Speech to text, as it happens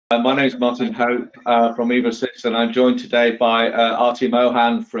My name is Martin Hope from Evosys, and I'm joined today by Arti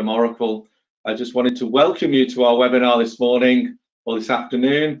Mohan from Oracle. I just wanted to welcome you to our webinar this morning or this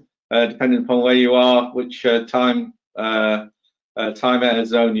afternoon, depending upon where you are, which time zone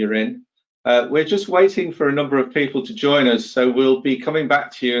you're in. We're just waiting for a number of people to join us, so we'll be coming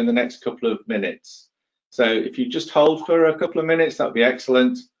back to you in the next couple of minutes. So if you just hold for a couple of minutes, that would be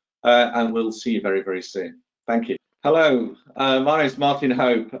excellent, and we'll see you very, very soon. Thank you. Hello, my name is Martin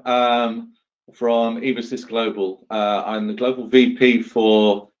Hope from Evosys Global. I'm the Global VP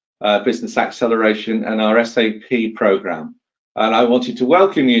for Business Acceleration and our SAP program. And I wanted to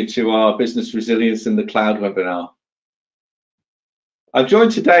welcome you to our Business Resilience in the Cloud webinar. I'm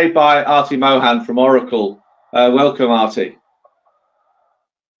joined today by Arti Mohan from Oracle. Welcome, Arti.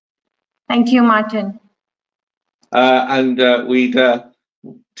 Thank you, Martin.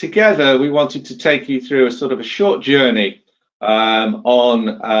 Together, we wanted to take you through a sort of a short journey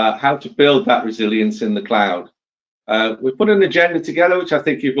on how to build that resilience in the cloud. We put an agenda together, which I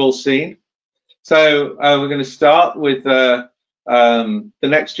think you've all seen. So we're going to start with the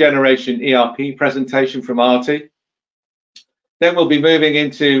next generation ERP presentation from Arti. Then we'll be moving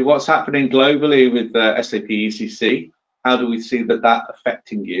into what's happening globally with SAP ECC. How do we see that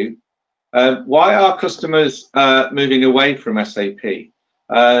affecting you? Why are customers moving away from SAP?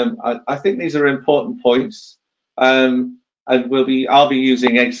 I think these are important points, and I'll be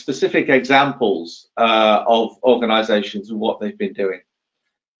using specific examples of organizations and what they've been doing.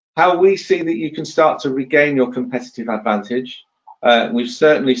 How we see that you can start to regain your competitive advantage. We've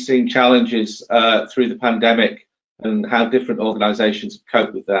certainly seen challenges through the pandemic and how different organizations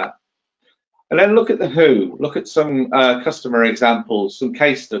cope with that. And then look at the who, look at some customer examples, some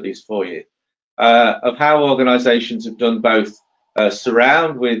case studies for you of how organizations have done both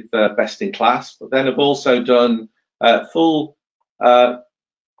surround with best in class, but then have also done full,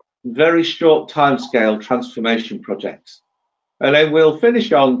 very short timescale transformation projects. And then we'll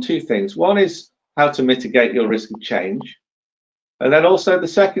finish on two things. One is how to mitigate your risk of change. And then also the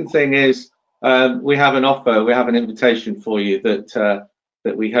second thing is we have an offer, we have an invitation for you that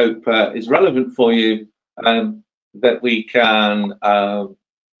we hope is relevant for you, that we can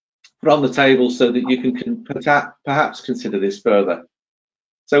put on the table so that you can perhaps consider this further.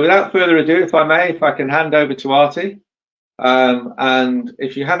 So without further ado, if I can hand over to Arti. And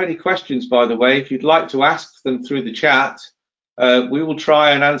if you have any questions, by the way, if you'd like to ask them through the chat, we will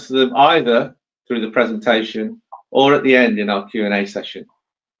try and answer them either through the presentation or at the end in our Q&A session.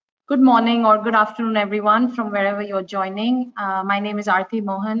 Good morning or good afternoon, everyone, from wherever you're joining. My name is Arti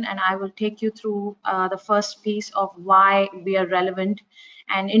Mohan, and I will take you through the first piece of why we are relevant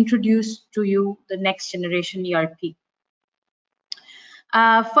and introduce to you the next generation ERP.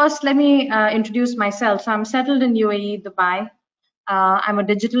 First, let me introduce myself. So I'm settled in UAE, Dubai. I'm a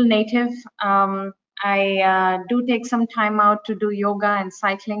digital native. I do take some time out to do yoga and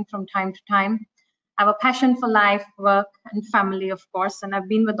cycling from time to time. I have a passion for life, work, and family, of course, and I've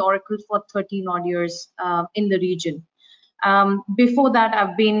been with Oracle for 13 odd years in the region. Before that,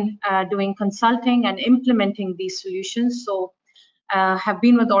 I've been doing consulting and implementing these solutions. So have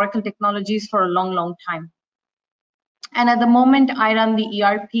been with Oracle Technologies for a long, long time. And at the moment, I run the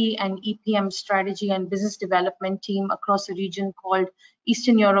ERP and EPM strategy and business development team across a region called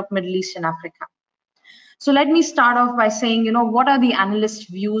Eastern Europe, Middle East, and Africa. So let me start off by saying, what are the analyst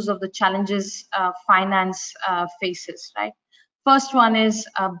views of the challenges finance faces, right? First one is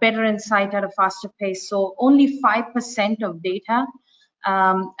better insight at a faster pace. So only 5% of data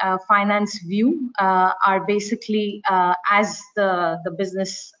finance view are basically as the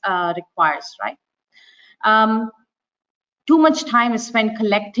business requires, right? Too much time is spent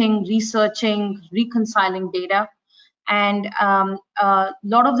collecting, researching, reconciling data, and a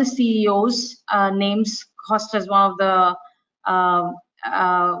lot of the CEOs names cost as one of the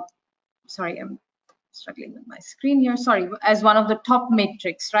sorry, I'm struggling with my screen here. Sorry, as one of the top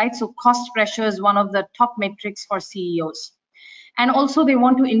metrics, right? So cost pressure is one of the top metrics for CEOs. And also they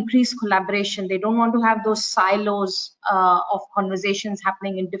want to increase collaboration. They don't want to have those silos of conversations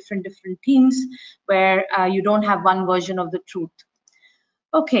happening in different teams where you don't have one version of the truth.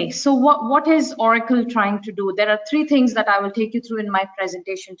 Okay, so what is Oracle trying to do? There are three things that I will take you through in my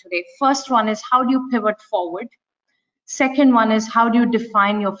presentation today. First one is how do you pivot forward? Second one is how do you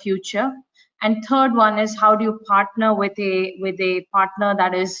define your future? And third one is how do you partner with a partner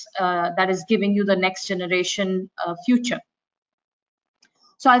that is giving you the next generation future?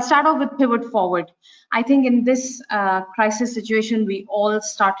 So I'll start off with pivot forward. I think in this crisis situation, we all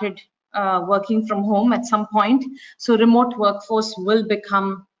started working from home at some point. So remote workforce will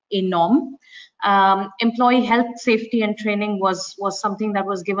become a norm. Employee health, safety, and training was something that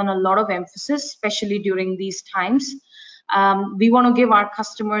was given a lot of emphasis, especially during these times. We want to give our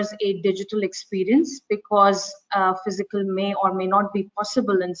customers a digital experience because physical may or may not be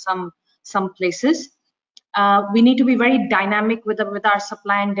possible in some places. We need to be very dynamic with our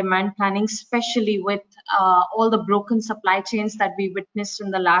supply and demand planning, especially with all the broken supply chains that we witnessed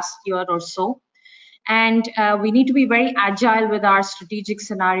in the last year or so. And we need to be very agile with our strategic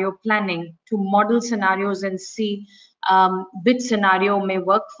scenario planning to model scenarios and see which scenario may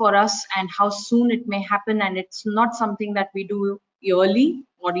work for us and how soon it may happen. And it's not something that we do yearly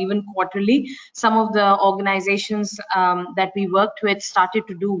or even quarterly. Some of the organizations that we worked with started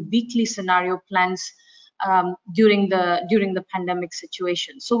to do weekly scenario plans during the pandemic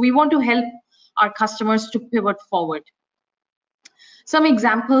situation. So we want to help our customers to pivot forward. Some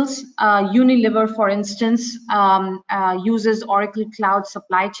examples, Unilever, for instance, uses Oracle Cloud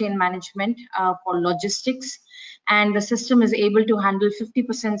Supply Chain Management for logistics, and the system is able to handle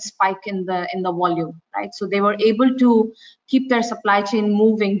 50% spike in the volume, right? So they were able to keep their supply chain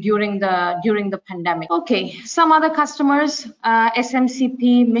moving during the pandemic. Okay, some other customers,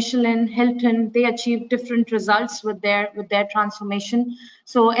 SMCP, Michelin, Hilton, they achieved different results with their transformation.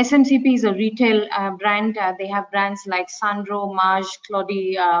 So SMCP is a retail brand. They have brands like Sandro, Maj,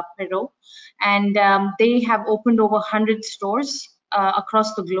 Claudie, Perrault, and they have opened over 100 stores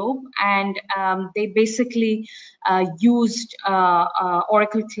across the globe, and they basically used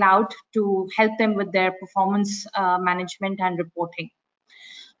Oracle Cloud to help them with their performance management and reporting.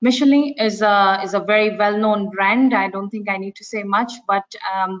 Michelin is a very well-known brand. I don't think I need to say much, but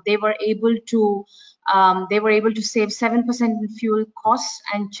they were able to save 7% in fuel costs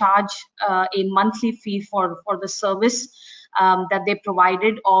and charge a monthly fee for the service that they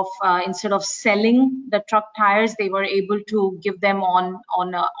provided of instead of selling the truck tires, they were able to give them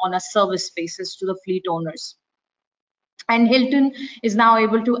on a service basis to the fleet owners. And Hilton is now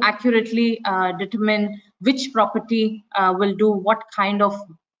able to accurately determine which property will do what kind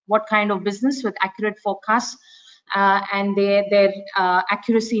of business with accurate forecasts, and their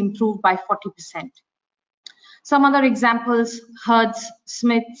accuracy improved by 40%. Some other examples: Hertz,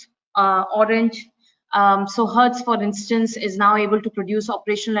 Smith, Orange. So Hertz, for instance, is now able to produce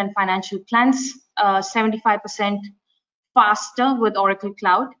operational and financial plans 75% faster with Oracle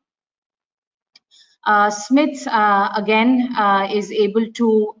Cloud. Smith again is able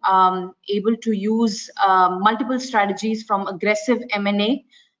to use multiple strategies from aggressive M&A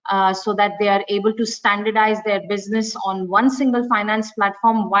so that they are able to standardize their business on one single finance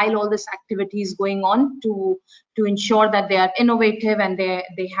platform while all this activity is going on to ensure that they are innovative and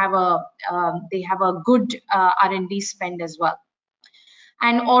they have a good R&D spend as well.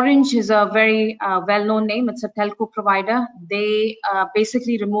 And Orange is a very well-known name. It's a telco provider. They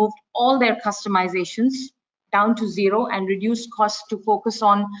basically removed all their customizations down to zero and reduced costs to focus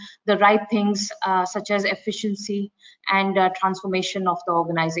on the right things such as efficiency and transformation of the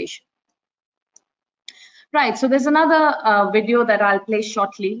organization. Right, so there's another video that I'll play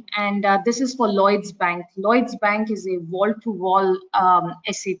shortly, and this is for Lloyds Bank. Lloyds Bank is a wall-to-wall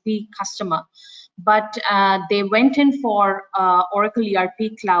SAP customer, but they went in for Oracle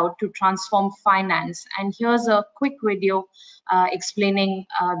ERP Cloud to transform finance. And here's a quick video explaining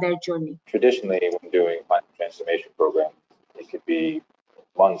their journey. Traditionally, when doing finance transformation program, it could be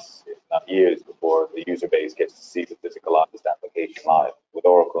months, if not years, before the user base gets to see the physicalized application live. With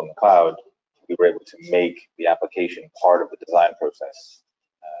Oracle in the cloud, we were able to make the application part of the design process,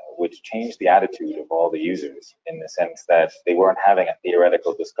 which changed the attitude of all the users in the sense that they weren't having a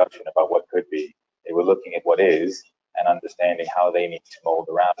theoretical discussion about what could be. They were looking at what is and understanding how they need to mold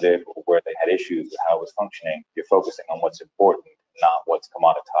around it or where they had issues with how it was functioning. You're focusing on what's important, not what's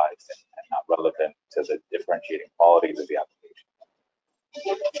commoditized and not relevant to the differentiating qualities of the application.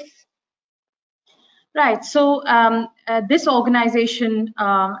 Right. So this organization,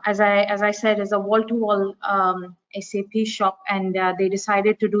 as I said, is a wall-to-wall SAP shop, and they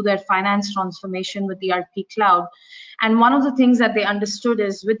decided to do their finance transformation with the ERP Cloud. And one of the things that they understood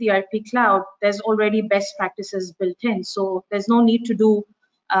is with the ERP Cloud, there's already best practices built in. So there's no need to do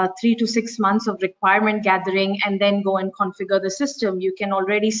 3 to 6 months of requirement gathering and then go and configure the system. You can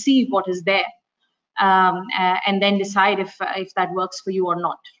already see what is there and then decide if that works for you or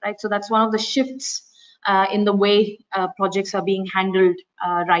not. Right. So that's one of the shifts in the way projects are being handled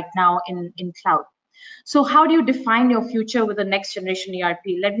right now in cloud. So how do you define your future with the next generation ERP?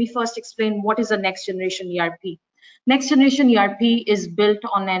 Let me first explain what is a next generation ERP. Next generation ERP is built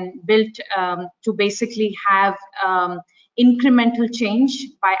to basically have incremental change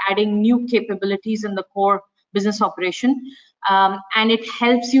by adding new capabilities in the core business operation, and it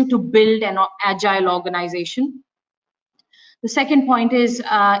helps you to build an agile organization. The second point is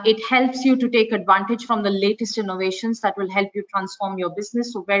it helps you to take advantage from the latest innovations that will help you transform your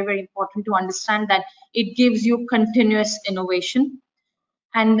business. So very, very important to understand that it gives you continuous innovation.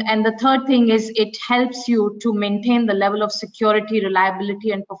 And the third thing is it helps you to maintain the level of security, reliability,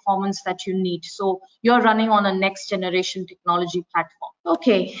 and performance that you need. So you're running on a next generation technology platform.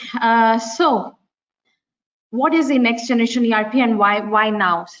 Okay, so what is a next generation ERP and why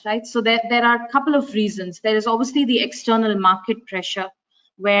now, right? So there are a couple of reasons. There is obviously the external market pressure,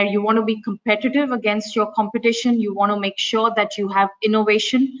 where you want to be competitive against your competition. You want to make sure that you have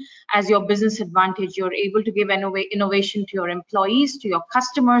innovation as your business advantage. You're able to give innovation to your employees, to your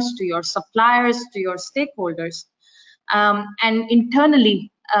customers, to your suppliers, to your stakeholders. And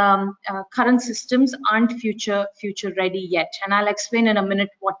internally, current systems aren't future ready yet. And I'll explain in a minute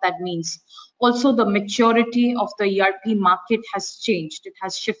what that means. Also, the maturity of the ERP market has changed. It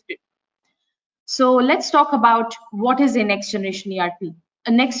has shifted. So let's talk about what is a next generation ERP.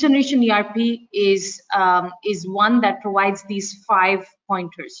 A next generation ERP is one that provides these 5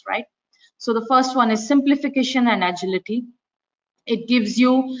 pointers, right? So the first one is simplification and agility. It gives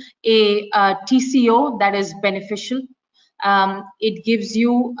you a TCO that is beneficial. It gives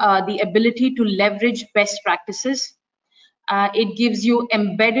you the ability to leverage best practices. It gives you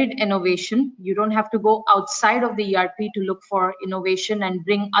embedded innovation. You don't have to go outside of the ERP to look for innovation and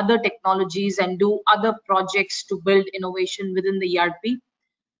bring other technologies and do other projects to build innovation within the ERP.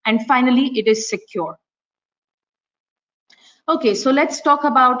 And finally, it is secure. Okay, so let's talk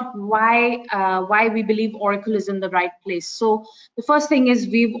about why we believe Oracle is in the right place. So the first thing is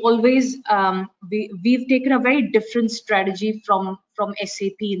we've always we've taken a very different strategy from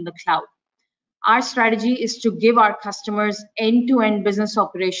SAP in the cloud. Our strategy is to give our customers end-to-end business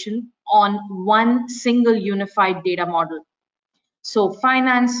operation on one single unified data model. So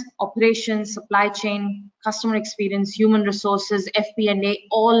finance, operations, supply chain, customer experience, human resources, FP&A,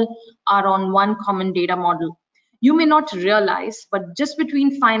 all are on one common data model. You may not realize, but just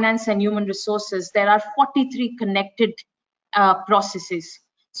between finance and human resources, there are 43 connected processes.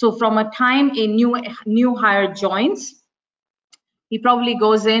 So from a time a new hire joins, he probably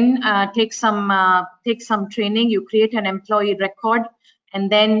goes in, takes some training, you create an employee record,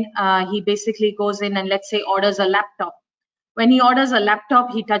 and then he basically goes in and, let's say, orders a laptop. When he orders a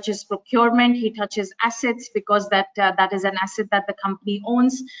laptop, he touches procurement, he touches assets, because that is an asset that the company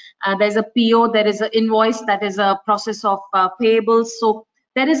owns. There's a PO, there is an invoice, that is a process of payables. So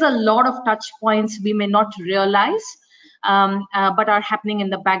there is a lot of touch points we may not realize, but are happening in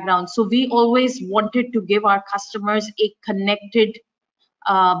the background. So we always wanted to give our customers a connected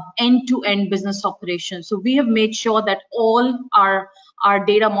end-to-end business operation. So we have made sure that all our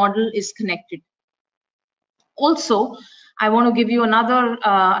data model is connected. Also, I want to give you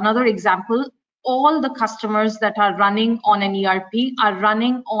another example. All the customers that are running on an ERP are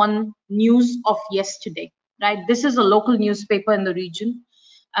running on news of yesterday, right? This is a local newspaper in the region,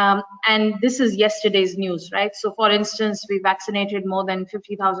 and this is yesterday's news, right? So for instance, we vaccinated more than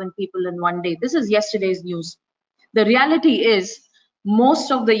 50,000 people in one day. This is yesterday's news. The reality is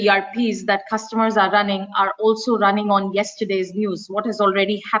most of the ERPs that customers are running are also running on yesterday's news, what has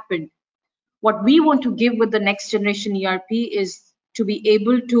already happened. What we want to give with the next generation ERP is to be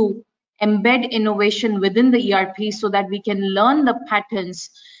able to embed innovation within the ERP so that we can learn the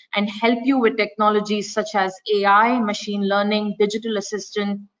patterns and help you with technologies such as AI, machine learning, digital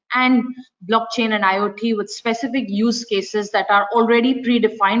assistant, and blockchain and IoT with specific use cases that are already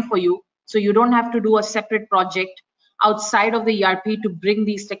predefined for you. So you don't have to do a separate project outside of the ERP to bring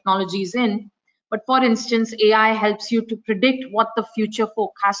these technologies in. But for instance, AI helps you to predict what the future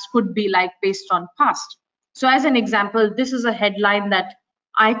forecast could be like based on past. So as an example, this is a headline that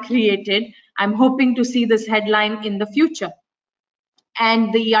I created. I'm hoping to see this headline in the future.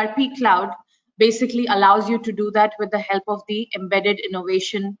 And the ERP cloud basically allows you to do that with the help of the embedded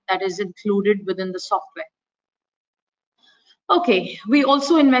innovation that is included within the software. Okay, we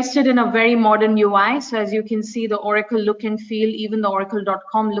also invested in a very modern UI. So as you can see, the Oracle look and feel, even the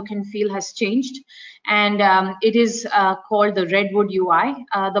oracle.com look and feel has changed. And it is called the Redwood UI.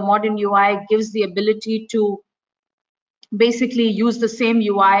 The modern UI gives the ability to basically use the same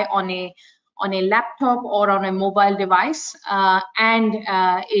UI on a laptop or on a mobile device, and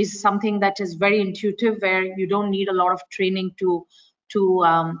is something that is very intuitive, where you don't need a lot of training to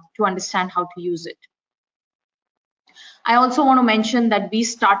understand how to use it. I also want to mention that we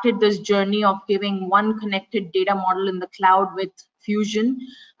started this journey of giving one connected data model in the cloud with Fusion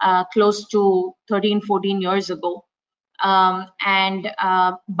close to 13, 14 years ago.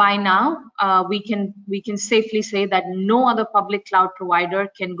 By now, we can safely say that no other public cloud provider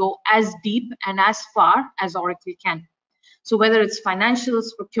can go as deep and as far as Oracle can. So whether it's financials,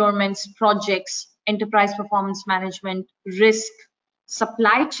 procurements, projects, enterprise performance management, risk,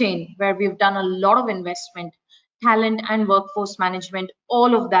 supply chain, where we've done a lot of investment, talent and workforce management,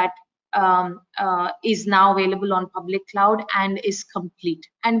 all of that is now available on public cloud and is complete.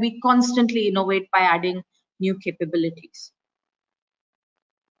 And we constantly innovate by adding new capabilities.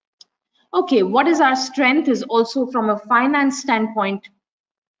 Okay, what is our strength is also from a finance standpoint.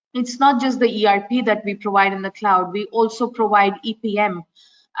 It's not just the ERP that we provide in the cloud. We also provide EPM,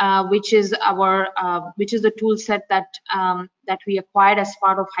 which is the tool set that we acquired as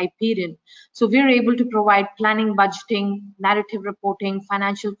part of Hyperion. So we're able to provide planning, budgeting, narrative reporting,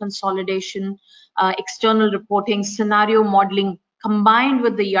 financial consolidation, external reporting, scenario modeling, combined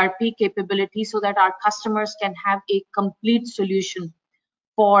with the ERP capability, so that our customers can have a complete solution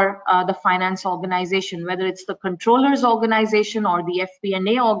for the finance organization, whether it's the controller's organization or the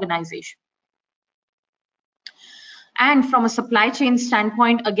FP&A organization. And from a supply chain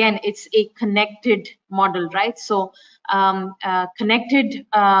standpoint, again, it's a connected model, right? So connected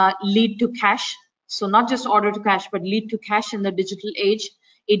lead to cash. So not just order to cash, but lead to cash in the digital age,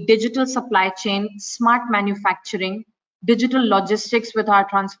 a digital supply chain, smart manufacturing, digital logistics with our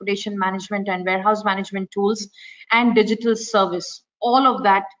transportation management and warehouse management tools, and digital service. All of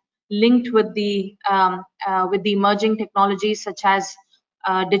that linked with the emerging technologies such as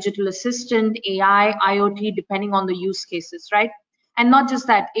digital assistant, AI, IoT, depending on the use cases, right? And not just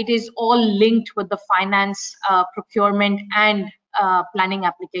that, it is all linked with the finance, procurement, and planning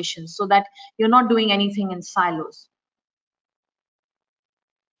applications, so that you're not doing anything in silos.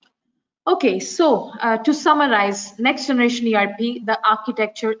 Okay, so to summarize, next generation ERP, the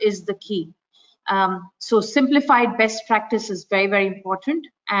architecture is the key. So simplified best practice is very, very important.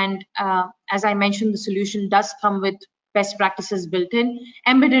 And as I mentioned, the solution does come with best practices built in.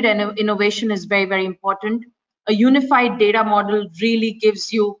 Embedded innovation is very, very important. A unified data model really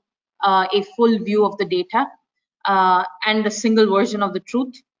gives you a full view of the data and a single version of the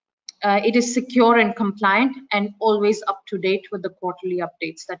truth. It is secure and compliant and always up to date with the quarterly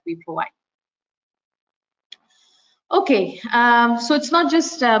updates that we provide. Okay, so it's not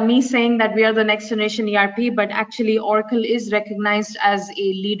just me saying that we are the next generation ERP, but actually Oracle is recognized as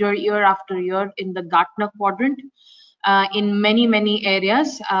a leader year after year in the Gartner quadrant in many, many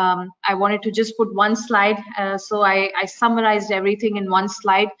areas. I wanted to just put one slide, so I summarized everything in one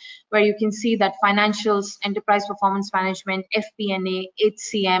slide, where you can see that financials, enterprise performance management, FP&A,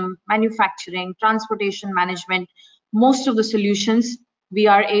 HCM, manufacturing, transportation management, most of the solutions we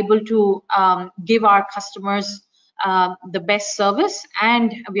are able to give our customers the best service,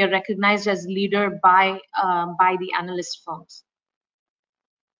 and we are recognized as leader by the analyst firms.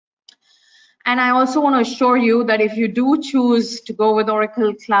 And I also want to assure you that if you do choose to go with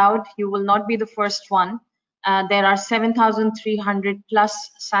Oracle Cloud, you will not be the first one. There are 7,300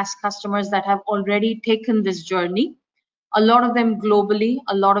 plus SaaS customers that have already taken this journey. A lot of them globally,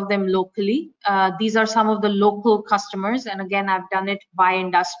 a lot of them locally. These are some of the local customers. And again, I've done it by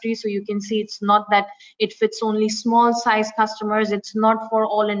industry. So you can see it's not that it fits only small size customers. It's not for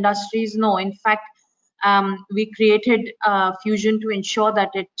all industries. No, in fact, we created Fusion to ensure that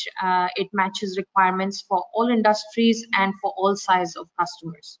it matches requirements for all industries and for all size of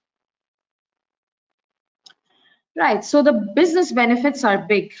customers. Right, so the business benefits are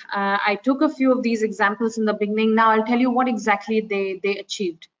big. I took a few of these examples in the beginning. Now I'll tell you what exactly they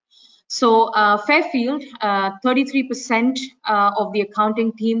achieved. So Fairfield, 33% of the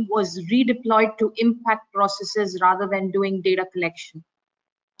accounting team was redeployed to impact processes rather than doing data collection.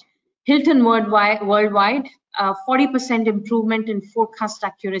 Hilton Worldwide, 40% improvement in forecast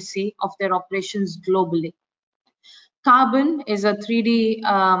accuracy of their operations globally. Carbon is a 3D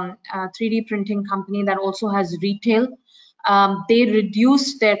printing company that also has retail. They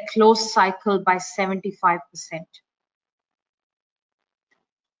reduced their close cycle by 75%.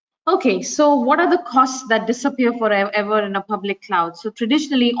 Okay, so what are the costs that disappear forever in a public cloud? So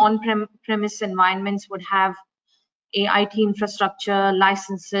traditionally, on-premise environments would have a IT infrastructure,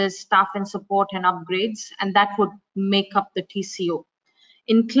 licenses, staff and support, and upgrades, and that would make up the TCO.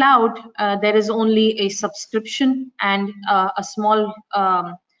 In cloud, there is only a subscription and a small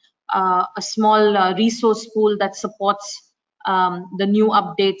resource pool that supports the new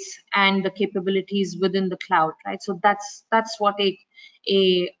updates and the capabilities within the cloud, right? So that's what a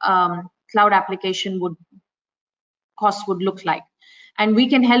cloud application cost would look like. And we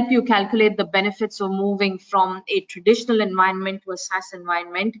can help you calculate the benefits of moving from a traditional environment to a SaaS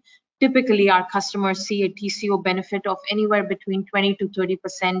environment typically our customers see a TCO benefit of anywhere between 20 to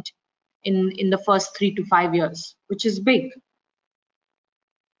 30% in the first 3 to 5 years, which is big.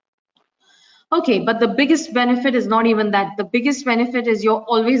 Okay, but the biggest benefit is not even that. The biggest benefit is you're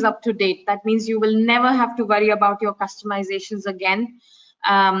always up to date. That means you will never have to worry about your customizations again.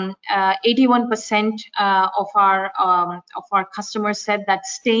 81% of our customers said that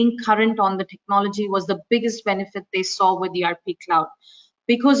staying current on the technology was the biggest benefit they saw with ERP Cloud.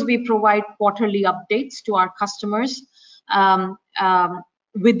 Because we provide quarterly updates to our customers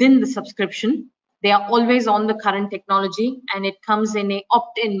within the subscription, they are always on the current technology, and it comes in a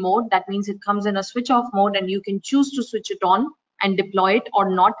opt-in mode. That means it comes in a switch off mode, and you can choose to switch it on and deploy it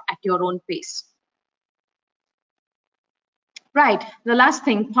or not at your own pace. Right, the last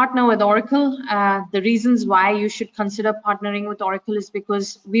thing, partner with Oracle. The reasons why you should consider partnering with Oracle is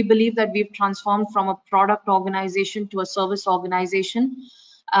because we believe that we've transformed from a product organization to a service organization,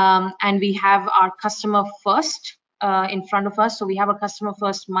 and we have our customer first in front of us. So we have a customer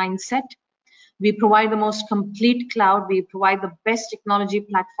first mindset. We provide the most complete cloud. We provide the best technology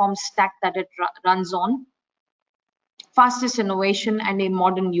platform stack that it runs on, fastest innovation, and a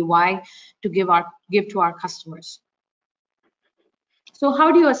modern UI to give to our customers. So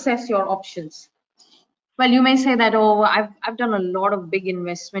how do you assess your options? Well, you may say that, oh, I've done a lot of big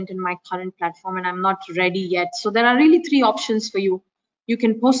investment in my current platform and I'm not ready yet. So there are really 3 options for you. You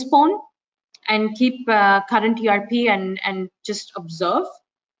can postpone and keep current ERP and just observe.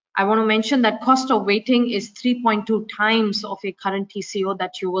 I want to mention that cost of waiting is 3.2 times of a current TCO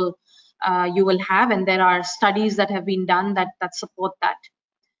that you will have, and there are studies that have been done that support that.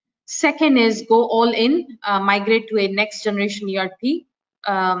 Second is go all in, migrate to a next generation ERP,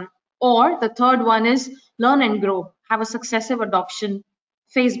 or the third one is learn and grow, have a successive adoption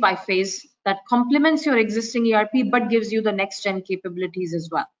phase by phase that complements your existing ERP but gives you the next gen capabilities as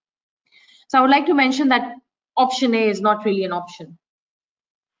well. So I would like to mention that option A is not really an option.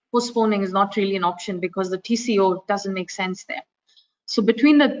 Postponing is not really an option because the TCO doesn't make sense there. So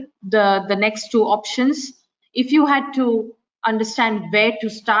between the next 2 options, if you had to understand where to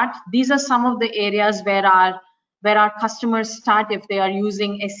start, these are some of the areas where our customers start if they are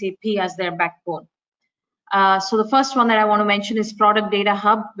using SAP as their backbone. So the first one that I want to mention is Product Data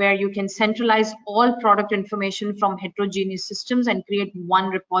Hub, where you can centralize all product information from heterogeneous systems and create one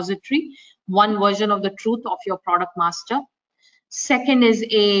repository, one version of the truth of your product master. Second is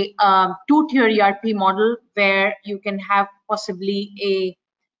a 2-tier ERP model where you can have possibly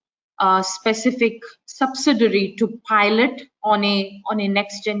a specific subsidiary to pilot on a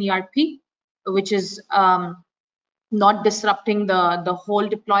next gen ERP, which is not disrupting the whole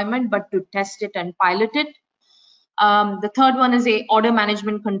deployment, but to test it and pilot it. The third one is a order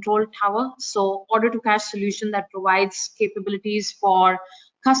management control tower. So order to cash solution that provides capabilities for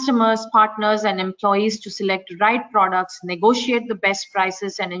customers, partners, and employees to select right products, negotiate the best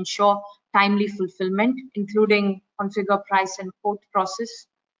prices, and ensure timely fulfillment, including configure, price, and quote process.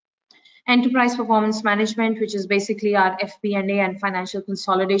 Enterprise performance management, which is basically our FP&A and financial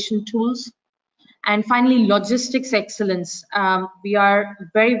consolidation tools. And finally, logistics excellence. We are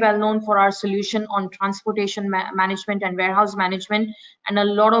very well known for our solution on transportation management and warehouse management, and a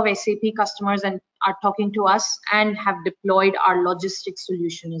lot of SAP customers are talking to us and have deployed our logistics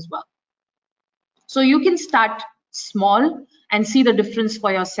solution as well. So you can start small and see the difference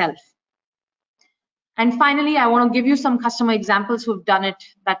for yourself. And finally, I want to give you some customer examples who've done it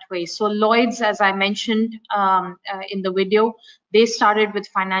that way. So Lloyd's, as I mentioned in the video, they started with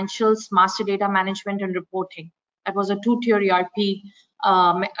financials, master data management, and reporting. That was a 2-tier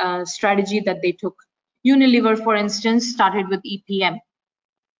ERP strategy that they took. Unilever, for instance, started with EPM.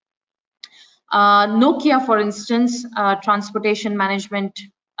 Nokia, for instance, transportation management.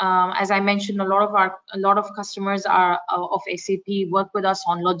 As I mentioned, a lot of customers of SAP work with us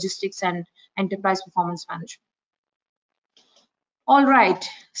on logistics and enterprise performance management. All right,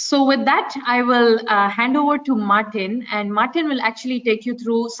 so with that, I will hand over to Martin, and Martin will actually take you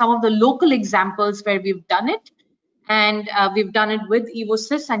through some of the local examples where we've done it, and we've done it with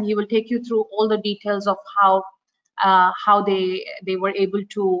Evosys, and he will take you through all the details of how they were able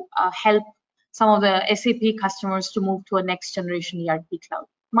to help some of the SAP customers to move to a next generation ERP cloud.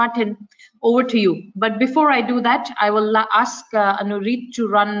 Martin, over to you. But before I do that, I will ask Anurit to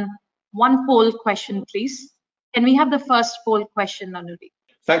run one poll question, please. Can we have the first poll question, Anurit?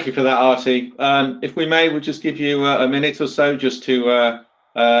 Thank you for that, Arti. If we may, we'll just give you a minute or so just to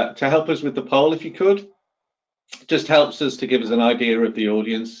help us with the poll, if you could. It just helps us to give us an idea of the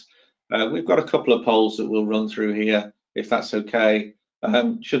audience. We've got a couple of polls that we'll run through here, if that's okay.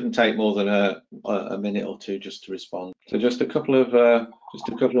 Shouldn't take more than a minute or two just to respond. So just a couple of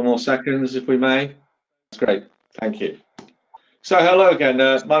more seconds, if we may. That's great. Thank you. So hello again.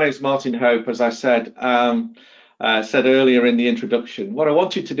 My name is Martin Hope. As I said earlier in the introduction, what I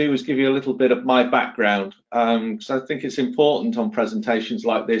wanted to do was give you a little bit of my background, because I think it's important on presentations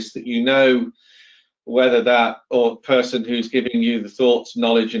like this that you know whether that or person who's giving you the thoughts,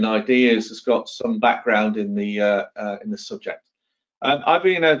 knowledge, and ideas has got some background in the subject. I've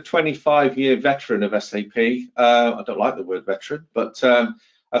been a 25-year veteran of SAP. I don't like the word veteran, but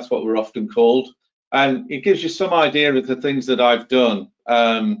that's what we're often called. And it gives you some idea of the things that I've done.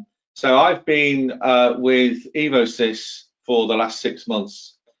 So I've been with Evosys for the last 6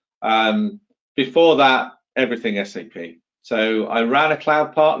 months. Before that, everything SAP. So I ran a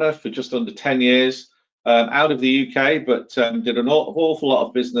cloud partner for just under 10 years out of the UK, but did an awful lot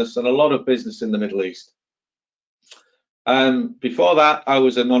of business and a lot of business in the Middle East. Before that, I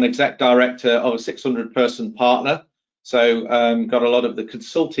was a non-exec director of a 600-person partner. So got a lot of the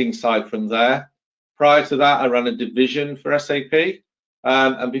consulting side from there. Prior to that, I ran a division for SAP.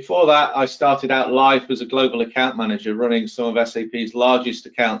 And before that, I started out life as a global account manager, running some of SAP's largest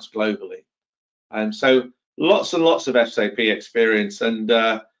accounts globally. And so lots and lots of SAP experience. And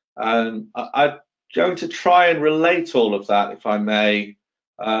I'm going to try and relate all of that, if I may,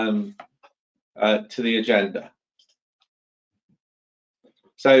 to the agenda.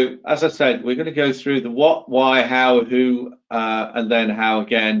 So as I said, we're going to go through the what, why, how, who, and then how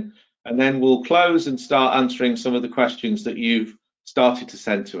again. And then we'll close and start answering some of the questions that you've started to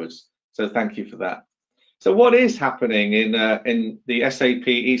send to us. So thank you for that. So what is happening in the SAP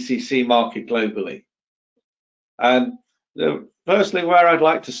ECC market globally? Firstly, where I'd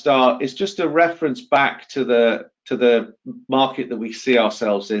like to start is just a reference back to the market that we see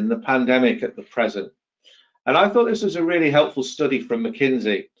ourselves in, the pandemic at the present. And I thought this was a really helpful study from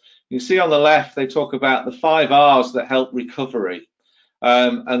McKinsey. You see on the left, they talk about the 5 R's that help recovery.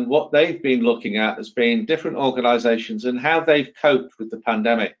 And what they've been looking at has been different organizations and how they've coped with the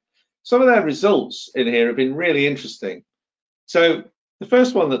pandemic. Some of their results in here have been really interesting. So the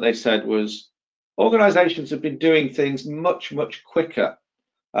first one that they said was organizations have been doing things much, much quicker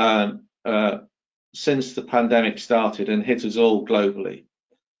since the pandemic started and hit us all globally.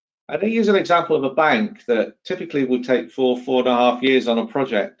 And they use an example of a bank that typically would take 4.5 years on a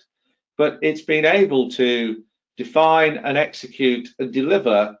project, but it's been able to define and execute and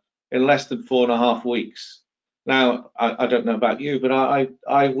deliver in less than 4.5 weeks. Now, I don't know about you, but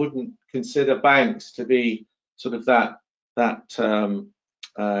I wouldn't consider banks to be sort of that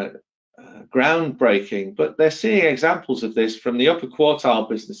groundbreaking, but they're seeing examples of this from the upper quartile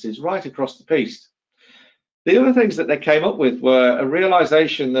businesses right across the piece. The other things that they came up with were a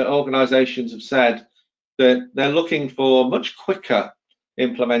realization that organizations have said that they're looking for much quicker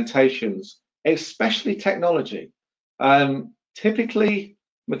implementations, especially technology. Typically,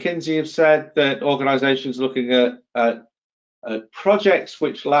 McKinsey have said that organizations are looking at projects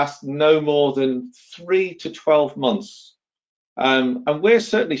which last no more than 3 to 12 months. And we're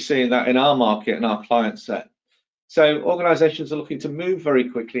certainly seeing that in our market and our client set. So organizations are looking to move very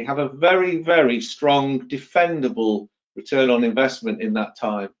quickly, have a very, very strong, defendable return on investment in that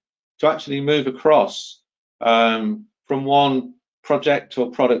time to actually move across from one project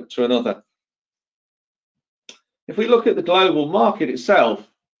or product to another. If we look at the global market itself,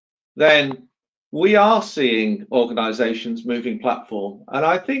 then we are seeing organizations moving platform. And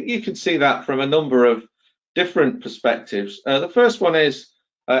I think you can see that from a number of different perspectives. The first one is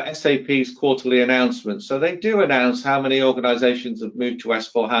SAP's quarterly announcement. So they do announce how many organizations have moved to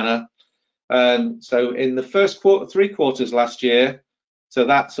S4HANA. So in the first 3 quarters last year, so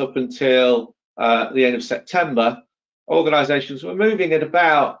that's up until the end of September, organizations were moving at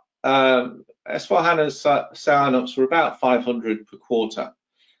about, S4HANA sign-ups were about 500 per quarter.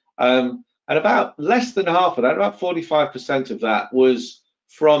 And about less than half of that, about 45% of that was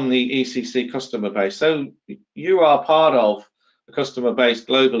from the ECC customer base. So you are part of a customer base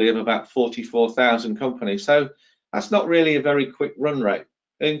globally of about 44,000 companies. So that's not really a very quick run rate.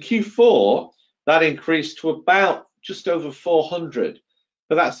 In Q4, that increased to about just over 400,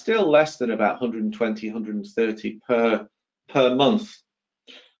 but that's still less than about 120, 130 per month.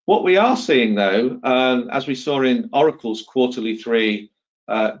 What we are seeing though, as we saw in Oracle's quarterly Q3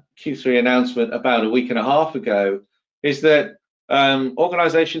 announcement about a week and a half ago, is that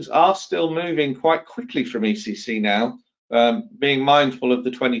organizations are still moving quite quickly from ECC now, being mindful of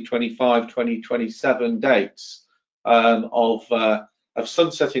the 2025-2027 dates of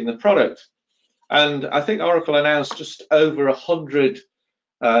sunsetting the product. And I think Oracle announced just over 100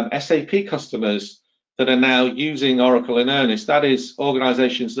 SAP customers that are now using Oracle in earnest. That is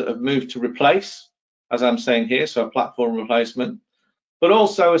organizations that have moved to replace, as I'm saying here, so a platform replacement, but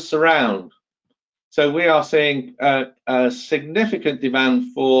also a surround. So we are seeing a significant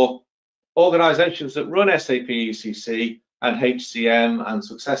demand for organizations that run SAP ECC and HCM and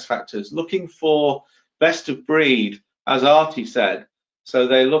SuccessFactors, looking for best of breed, as Artie said. So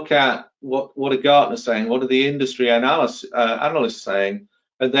they look at what are Gartner saying, what are the industry analysts saying,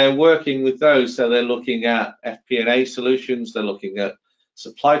 and they're working with those. So they're looking at FP&A solutions, they're looking at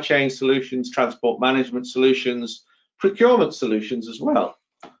supply chain solutions, transport management solutions, procurement solutions as well.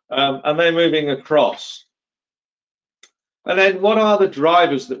 And they're moving across. And then what are the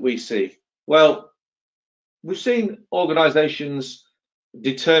drivers that we see? Well, we've seen organizations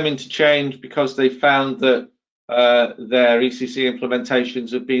determined to change because they found that their ECC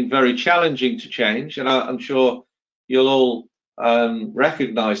implementations have been very challenging to change. And I'm sure you'll all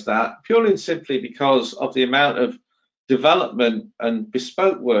recognize that, purely and simply because of the amount of development and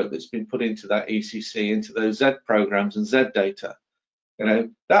bespoke work that's been put into that ECC, into those Z programs and Z data. You know,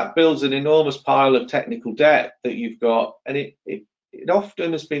 that builds an enormous pile of technical debt that you've got, and it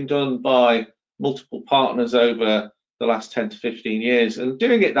often has been done by multiple partners over the last 10 to 15 years. And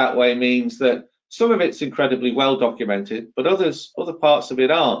doing it that way means that some of it's incredibly well documented, but other parts of it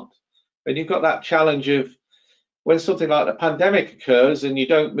aren't. And you've got that challenge of when something like the pandemic occurs and you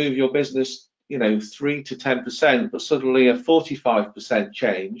don't move your business, you know, 3 to 10%, but suddenly a 45%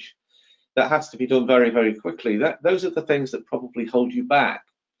 change, that has to be done very, very quickly. Those are the things that probably hold you back.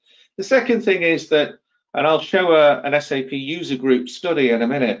 The second thing is that, and I'll show an SAP user group study in a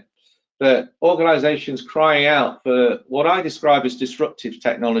minute, that organizations crying out for what I describe as disruptive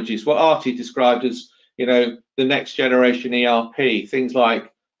technologies, what Artie described as, you know, the next generation ERP, things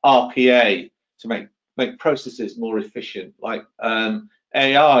like RPA to make processes more efficient, like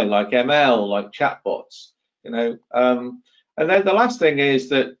AI, like ML, like chatbots, you know. And then the last thing is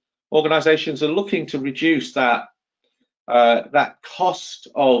that organizations are looking to reduce that cost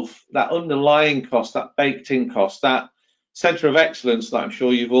of that underlying cost, that baked in cost, that center of excellence that I'm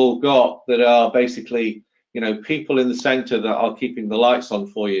sure you've all got, that are basically, you know, people in the center that are keeping the lights on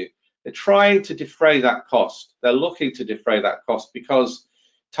for you. They're trying to defray that cost. They're looking to defray that cost because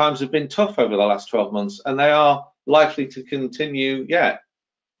times have been tough over the last 12 months and they are likely to continue yet.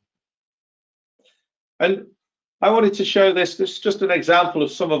 And I wanted to show this is just an example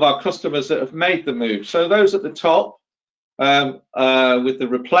of some of our customers that have made the move. So those at the top with the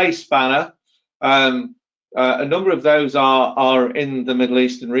replace banner, a number of those are in the Middle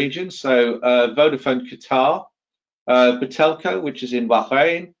Eastern region. So Vodafone Qatar, Batelco, which is in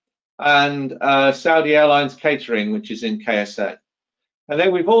Bahrain, and Saudi Airlines Catering, which is in KSA. And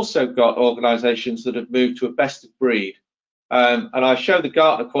then we've also got organizations that have moved to a best of breed. And I show the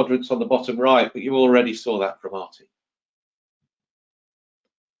Gartner quadrants on the bottom right, but you already saw that from Artie.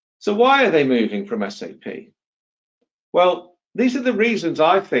 So why are they moving from SAP? Well, these are the reasons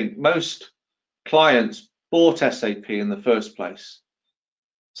I think most clients bought SAP in the first place.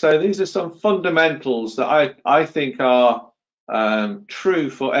 So these are some fundamentals that I think are true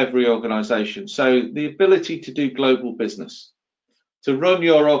for every organization. So the ability to do global business, to run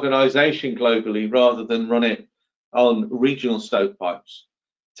your organization globally rather than run it on regional stovepipes,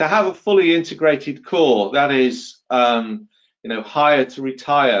 to have a fully integrated core, that is, you know, hire to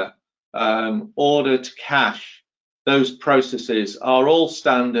retire, order to cash, those processes are all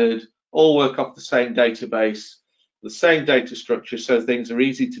standard, all work off the same database, the same data structure, so things are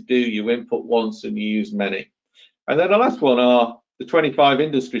easy to do. You input once and you use many. And then the last one are the 25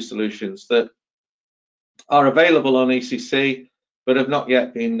 industry solutions that are available on ECC, but have not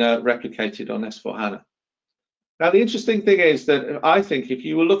yet been replicated on S4HANA. Now, the interesting thing is that I think if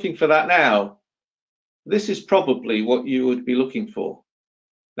you were looking for that now, this is probably what you would be looking for.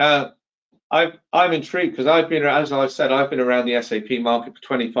 Now, I'm intrigued because I've been, as I said, I've been around the SAP market for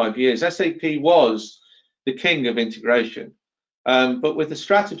 25 years. SAP was the king of integration, but with the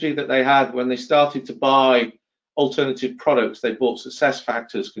strategy that they had when they started to buy alternative products, they bought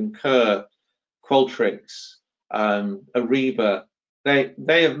SuccessFactors, Concur, Qualtrics, Ariba.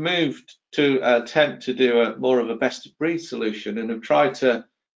 They have moved to attempt to do more of a best of breed solution and have tried to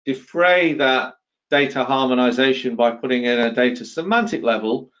defray that data harmonization by putting in a data semantic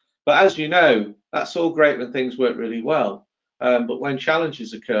level. But as you know, that's all great when things work really well. But when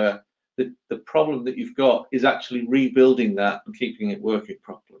challenges occur, the problem that you've got is actually rebuilding that and keeping it working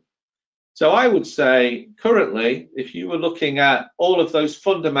properly. So I would say currently, if you were looking at all of those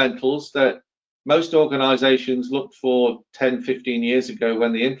fundamentals that most organizations looked for 10, 15 years ago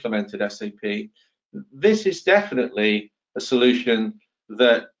when they implemented SAP, this is definitely a solution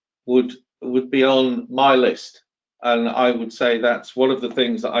that would would be on my list, and I would say that's one of the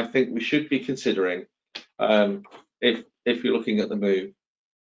things that I think we should be considering if you're looking at the move.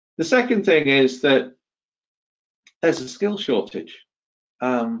 The second thing is that there's a skill shortage.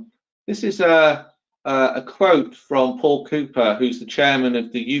 This is a quote from Paul Cooper, who's the chairman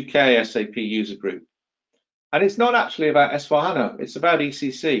of the UK SAP user group. And it's not actually about S/4HANA, it's about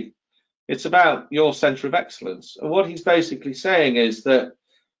ECC. It's about your centre of excellence. And what he's basically saying is that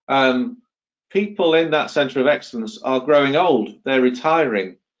people in that centre of excellence are growing old, they're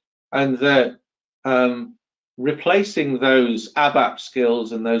retiring, and that replacing those ABAP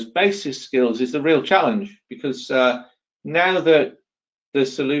skills and those basis skills is the real challenge, because now that the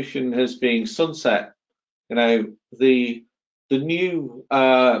solution has been sunset, you know, the new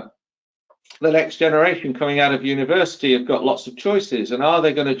the next generation coming out of university have got lots of choices, and are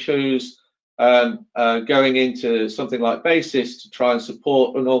they going to choose going into something like basis to try and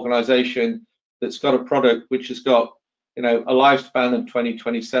support an organization that's got a product which has got, you know, a lifespan of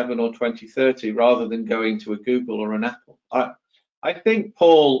 2027 or 2030, rather than going to a Google or an Apple? I think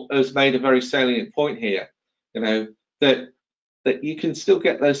Paul has made a very salient point here, you know, that you can still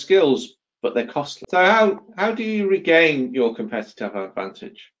get those skills, but they're costly. So how do you regain your competitive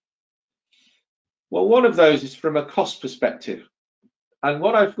advantage? Well, one of those is from a cost perspective. And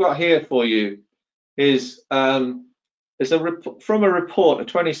what I've got here for you is from a report, a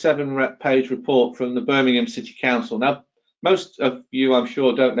 27-page report from the Birmingham City Council. Now, most of you, I'm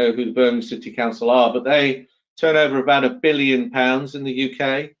sure, don't know who the Birmingham City Council are, but they turn over about £1 billion in the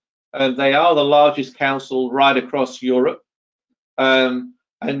UK. And they are the largest council right across Europe. And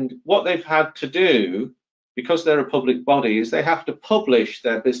what they've had to do, because they're a public body, is they have to publish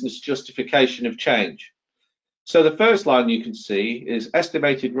their business justification of change. So the first line you can see is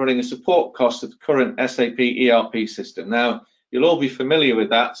estimated running and support costs of the current SAP ERP system. Now, you'll all be familiar with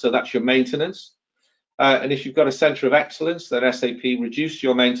that, so that's your maintenance. And if you've got a centre of excellence, then SAP reduced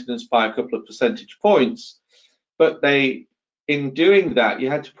your maintenance by a couple of percentage points. But in doing that, you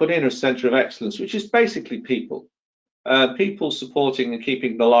had to put in a centre of excellence, which is basically people. People supporting and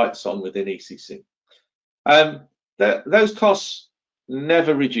keeping the lights on within ECC. Those costs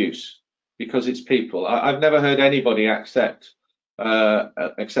never reduce because it's people. I've never heard anybody accept,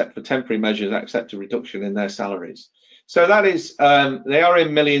 except for temporary measures, accept a reduction in their salaries. So that is, they are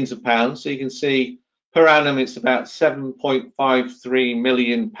in millions of pounds. So you can see per annum it's about £7.53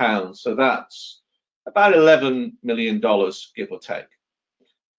 million. So that's about $11 million, give or take.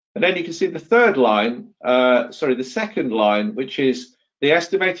 And then you can see the third line, the second line, which is the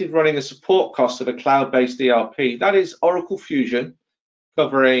estimated running and support costs of a cloud-based ERP. That is Oracle Fusion,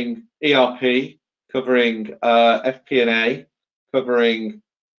 covering ERP, covering FP&A, covering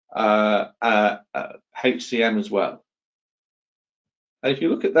HCM as well. And if you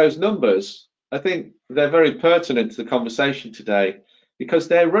look at those numbers, I think they're very pertinent to the conversation today, because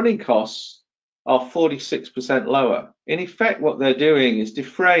their running costs are 46% lower. In effect, what they're doing is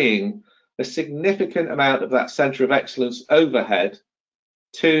defraying a significant amount of that centre of excellence overhead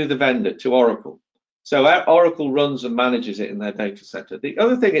to the vendor, to Oracle. So Oracle runs and manages it in their data center. The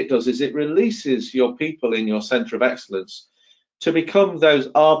other thing it does is it releases your people in your centre of excellence to become those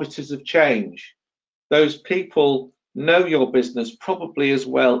arbiters of change. Those people know your business probably as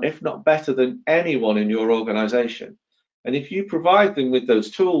well, if not better than anyone in your organization. And if you provide them with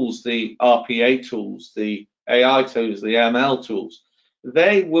those tools, the RPA tools, the AI tools, the ML tools,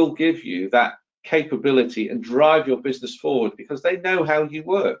 they will give you that capability and drive your business forward, because they know how you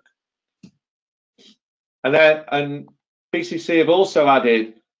work. And PCC have also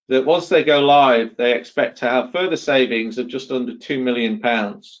added that once they go live, they expect to have further savings of just under £2 million.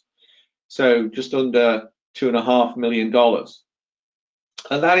 So just under $2.5 million.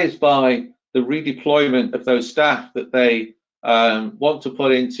 And that is by the redeployment of those staff that they want to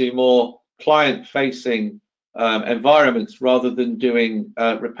put into more client-facing environments, rather than doing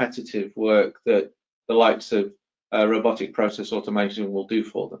repetitive work that the likes of robotic process automation will do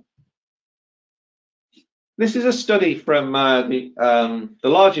for them. This is a study from the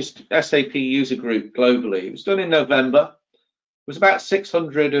largest SAP user group globally. It was done in November. It was about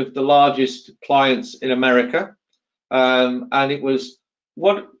 600 of the largest clients in America, and it was,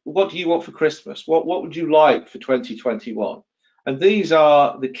 what do you want for Christmas? What would you like for 2021? And these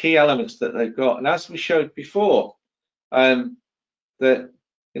are the key elements that they've got. And as we showed before, that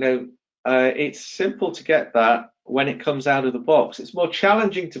it's simple to get that when it comes out of the box. It's more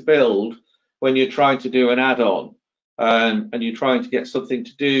challenging to build when you're trying to do an add-on and you're trying to get something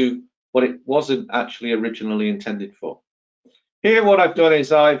to do what it wasn't actually originally intended for. Here, what I've done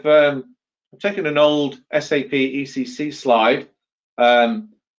is I've taken an old SAP ECC slide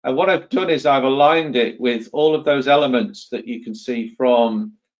And what I've done is I've aligned it with all of those elements that you can see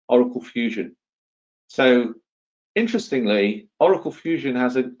from Oracle Fusion. So interestingly, Oracle Fusion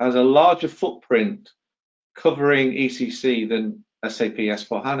has a larger footprint covering ECC than SAP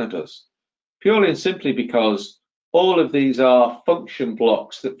S/4HANA does, purely and simply because all of these are function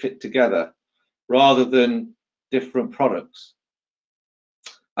blocks that fit together rather than different products.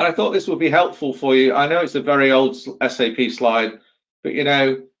 And I thought this would be helpful for you. I know it's a very old SAP slide, but you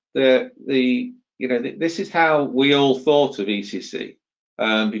know, this is how we all thought of ECC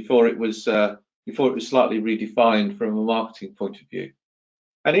before it was slightly redefined from a marketing point of view.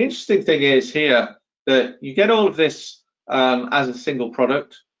 And the interesting thing is here that you get all of this as a single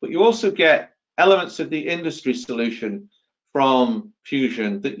product, but you also get elements of the industry solution from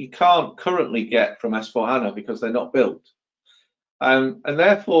Fusion that you can't currently get from S/4HANA because they're not built. And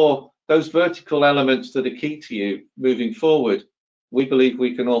therefore, those vertical elements that are key to you moving forward, we believe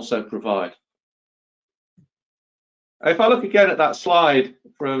we can also provide. If I look again at that slide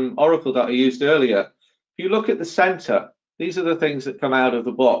from Oracle that I used earlier, if you look at the center, these are the things that come out of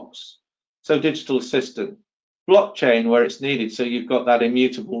the box. So digital assistant, blockchain where it's needed, so you've got that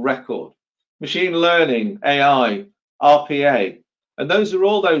immutable record, machine learning, AI, RPA, and those are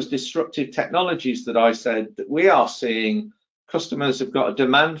all those disruptive technologies that I said that we are seeing customers have got a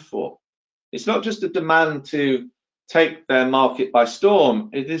demand for. It's not just a demand to take their market by storm,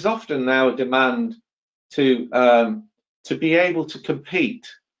 it is often now a demand to be able to compete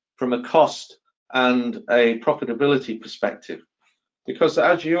from a cost and a profitability perspective. Because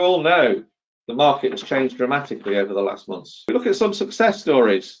as you all know, the market has changed dramatically over the last months. We look at some success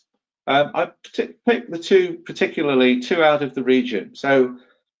stories. I picked the two out of the region. So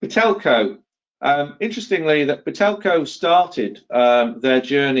Patelco, interestingly, that Patelco started their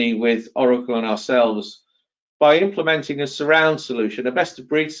journey with Oracle and ourselves by implementing a surround solution, a best of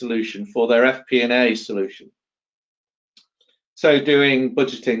breed solution for their FP&A solution. So doing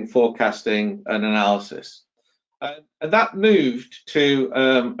budgeting, forecasting, and analysis. And that moved to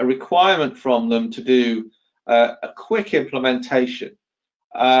a requirement from them to do a quick implementation.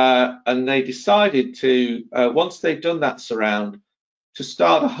 And they decided to, once they'd done that surround, to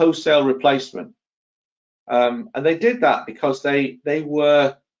start a wholesale replacement. And they did that because they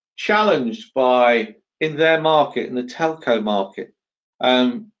were challenged by, in their market, in the telco market,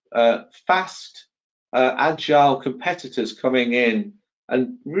 fast, agile competitors coming in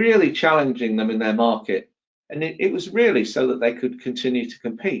and really challenging them in their market. And it was really so that they could continue to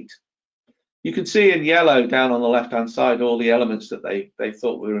compete. You can see in yellow down on the left-hand side all the elements that they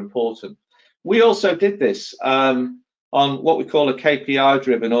thought were important. We also did this on what we call a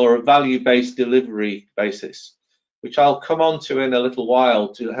KPI-driven or a value-based delivery basis, which I'll come on to in a little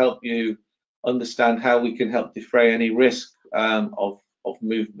while to help you understand how we can help defray any risk of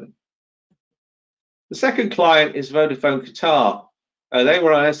movement. The second client is Vodafone Qatar. They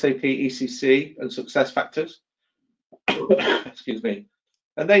were on SAP ECC and SuccessFactors, excuse me,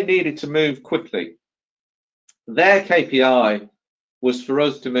 and they needed to move quickly. Their KPI was for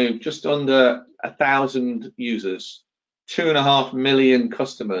us to move just under 1,000 users, 2.5 million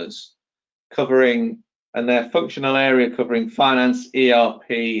customers, covering, and their functional area covering finance, ERP,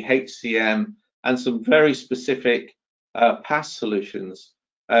 HCM, and some very specific PaaS solutions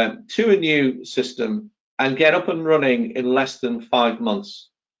to a new system and get up and running in less than 5 months.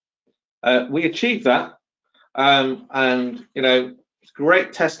 We achieved that, and you know, it's a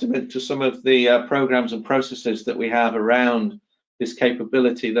great testament to some of the programs and processes that we have around this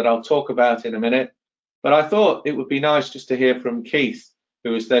capability that I'll talk about in a minute. But I thought it would be nice just to hear from Keith,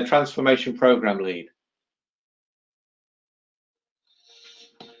 who is their transformation program lead.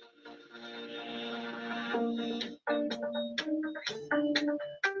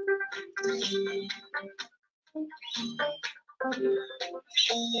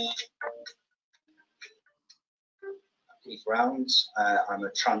 Keith Rounds. I'm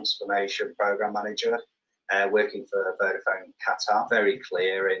a transformation program manager working for Vodafone Qatar. Very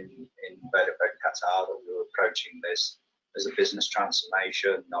clear in Vodafone Qatar that we were approaching this as a business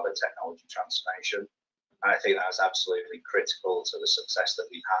transformation, not a technology transformation. And I think that was absolutely critical to the success that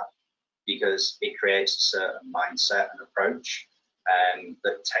we've had, because it creates a certain mindset and approach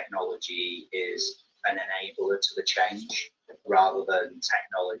that technology is an enabler to the change rather than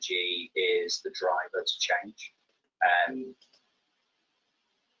technology is the driver to change.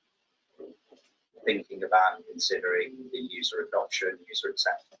 Thinking about and considering the user adoption, user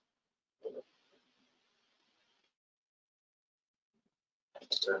acceptance,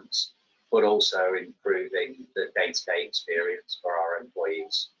 but also improving the day-to-day experience for our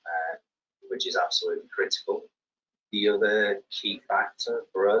employees, which is absolutely critical. The other key factor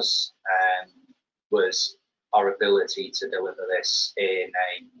for us was our ability to deliver this in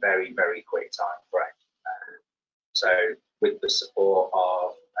a very, very quick time frame. So with the support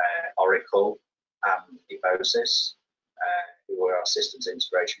of Oracle and Evosys, who were our systems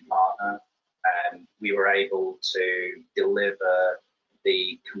integration partner, we were able to deliver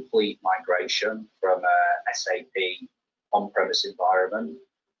the complete migration from a SAP on-premise environment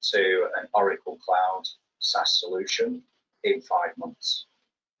to an Oracle Cloud SaaS solution in 5 months.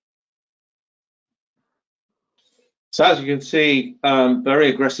 So as you can see, very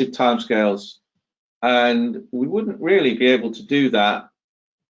aggressive timescales, and we wouldn't really be able to do that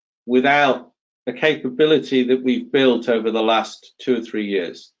without a capability that we've built over the last 2 or 3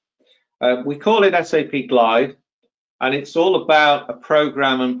 years. We call it SAP Glide, and it's all about a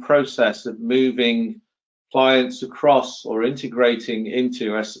program and process of moving clients across or integrating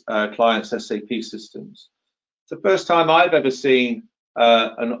into clients' SAP systems. It's the first time I've ever seen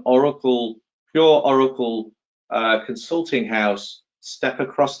an pure Oracle consulting house step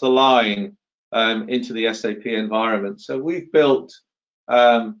across the line into the SAP environment. So we've built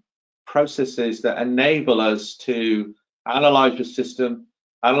processes that enable us to analyze your system,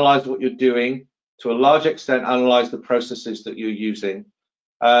 analyze what you're doing, to a large extent analyze the processes that you're using,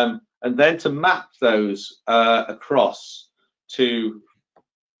 and then to map those across to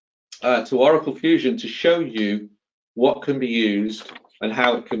Oracle Fusion to show you what can be used and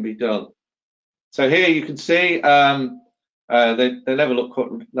how it can be done. So here you can see they never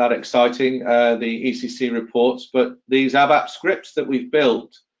look that exciting, the ECC reports, but these ABAP scripts that we've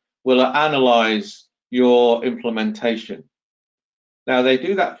built will analyze your implementation. Now they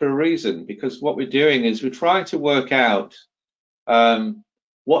do that for a reason, because what we're doing is we're trying to work out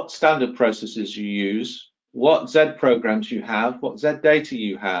what standard processes you use, what Z programs you have, what Z data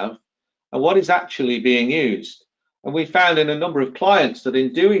you have, and what is actually being used. And we found in a number of clients that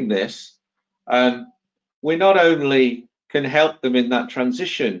in doing this, we not only can help them in that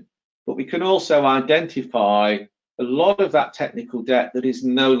transition, but we can also identify a lot of that technical debt that is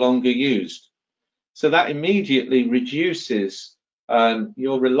no longer used. So that immediately reduces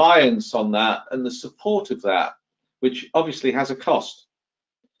your reliance on that and the support of that, which obviously has a cost.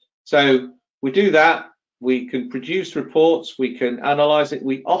 So we do that. We can produce reports, we can analyze it.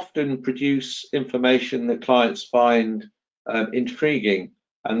 We often produce information that clients find intriguing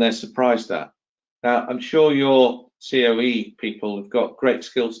and they're surprised at. Now, I'm sure your COE people have got great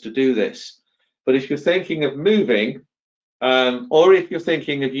skills to do this, but if you're thinking of moving, or if you're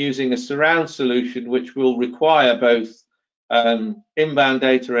thinking of using a surround solution, which will require both inbound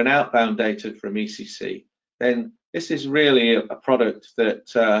data and outbound data from ECC, then this is really a product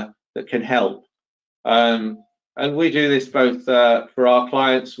that can help. And we do this both for our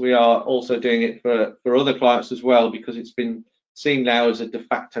clients. We are also doing it for other clients as well, because it's been seen now as a de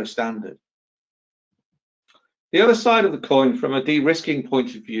facto standard. The other side of the coin, from a de-risking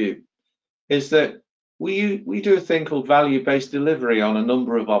point of view, is that we do a thing called value-based delivery on a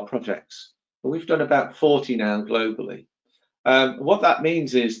number of our projects. We've done about 40 now globally. What that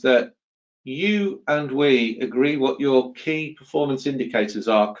means is that you and we agree what your key performance indicators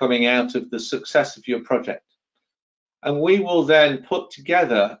are coming out of the success of your project. And we will then put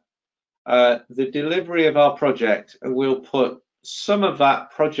together the delivery of our project, and we'll put some of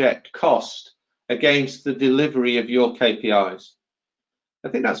that project cost against the delivery of your KPIs. I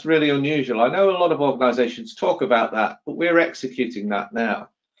think that's really unusual. I know a lot of organizations talk about that, but we're executing that now.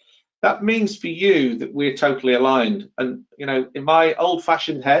 That means for you that we're totally aligned. And, you know, in my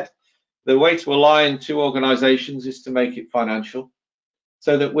old-fashioned head, the way to align two organizations is to make it financial,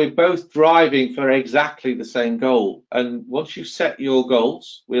 so that we're both driving for exactly the same goal. And once you set your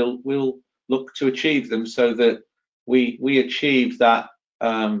goals, we'll look to achieve them so that we achieve that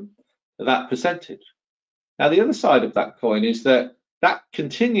that percentage. Now, the other side of that coin is that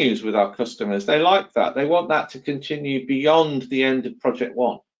continues with our customers. They like that. They want that to continue beyond the end of project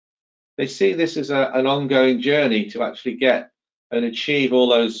one. They see this as an ongoing journey to actually get and achieve all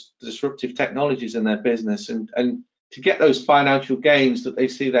those disruptive technologies in their business, and to get those financial gains that they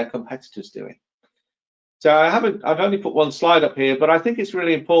see their competitors doing. So I've only put one slide up here, but I think it's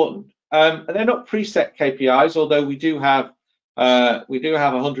really important. And they're not preset KPIs, although we do have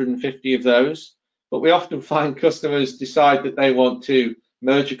 150 of those. But we often find customers decide that they want to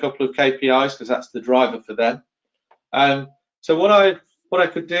merge a couple of KPIs because that's the driver for them. So what I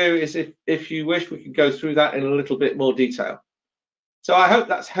could do is, if you wish, we could go through that in a little bit more detail. So I hope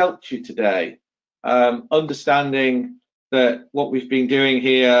that's helped you today, understanding that what we've been doing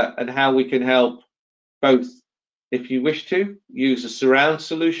here and how we can help both, if you wish to, use a surround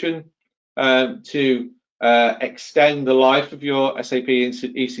solution to extend the life of your SAP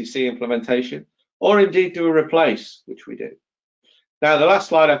ECC implementation, or indeed do a replace, which we do. Now, the last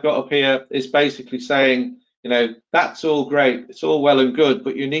slide I've got up here is basically saying, you know, that's all great, it's all well and good,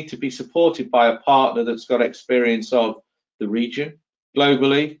 but you need to be supported by a partner that's got experience of the region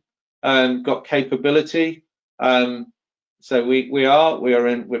globally and got capability. So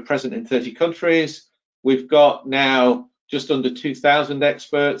we're present in 30 countries. We've got now just under 2,000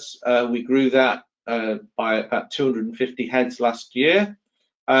 experts. We grew that by about 250 heads last year,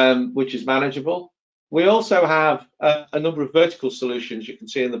 which is manageable. We also have a number of vertical solutions you can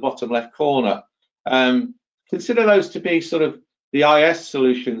see in the bottom left corner. Consider those to be sort of the IS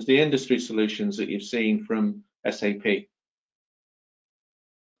solutions, the industry solutions that you've seen from SAP.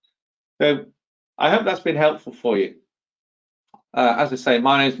 So I hope that's been helpful for you. As I say,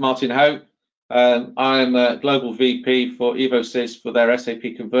 my name is Martin Hope. I'm a Global VP for Evosys for their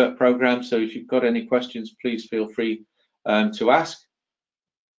SAP Convert program. So if you've got any questions, please feel free to ask.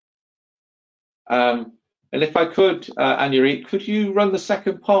 And if I could, Anjari, could you run the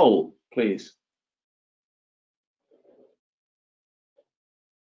second poll, please?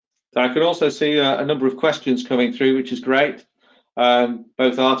 So I can also see a number of questions coming through, which is great.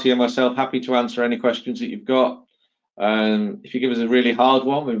 Both Artie and myself happy to answer any questions that you've got. If you give us a really hard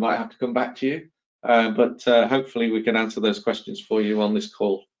one, we might have to come back to you. But hopefully we can answer those questions for you on this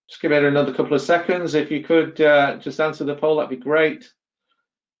call. Just give it another couple of seconds. If you could just answer the poll, that'd be great.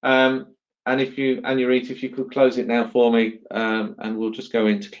 And if you, Anjari, if you could close it now for me, and we'll just go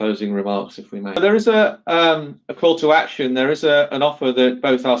into closing remarks if we may. There is a call to action. There is an offer that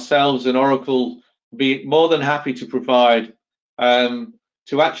both ourselves and Oracle would be more than happy to provide,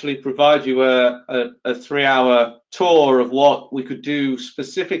 to actually provide you a 3-hour tour of what we could do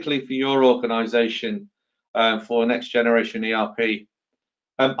specifically for your organization for next generation ERP.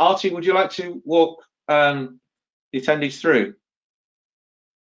 Artie, would you like to walk the attendees through?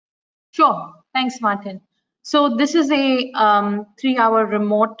 Sure. Thanks, Martin. So this is a 3-hour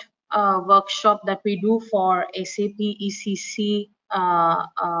remote workshop that we do for SAP ECC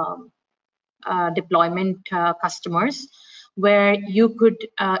deployment customers, where you could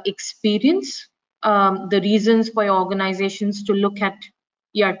experience the reasons for your organizations to look at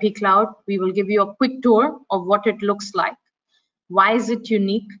ERP Cloud. We will give you a quick tour of what it looks like. Why is it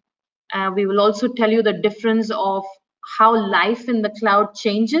unique? We will also tell you the difference of how life in the cloud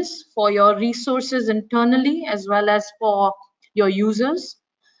changes for your resources internally as well as for your users.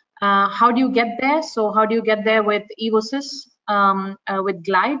 How do you get there? So how do you get there with Evosys, with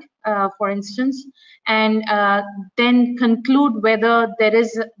Glide, for instance, and then conclude whether there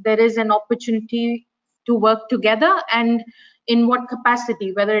is an opportunity to work together and in what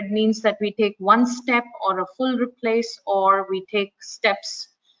capacity, whether it means that we take one step or a full replace, or we take steps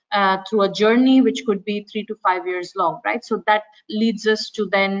through a journey which could be 3 to 5 years long, right? So that leads us to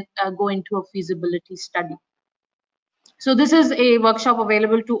then go into a feasibility study. So this is a workshop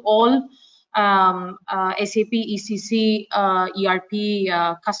available to all SAP ECC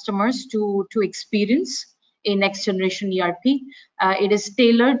ERP customers to experience a next generation ERP. It is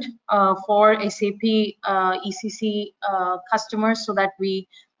tailored for SAP ECC customers so that we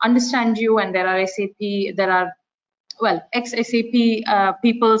understand you, and there are ex-SAP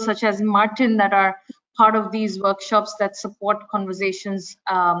people such as Martin that are part of these workshops that support conversations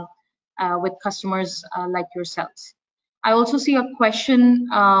with customers like yourselves. I also see a question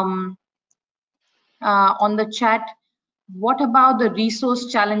on the chat. What about the resource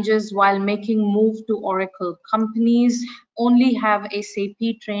challenges while making move to Oracle? Companies only have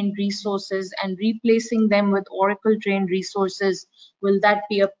SAP trained resources, and replacing them with Oracle trained resources, will that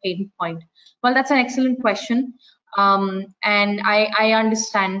be a pain point? Well, that's an excellent question. And I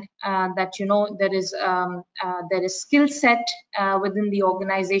understand that, you know, there is skill set within the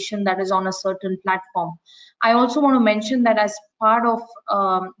organization that is on a certain platform. I also want to mention that as part of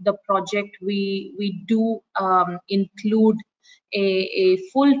the project, we do include a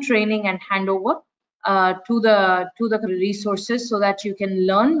full training and handover to the resources so that you can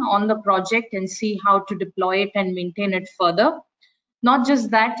learn on the project and see how to deploy it and maintain it further. Not just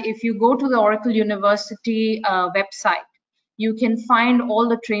that, if you go to the Oracle University website, you can find all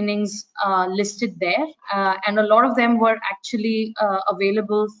the trainings listed there, and a lot of them were actually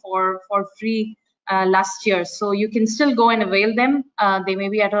available for free last year. So you can still go and avail them. They may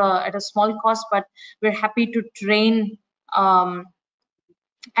be at a small cost, but we're happy to train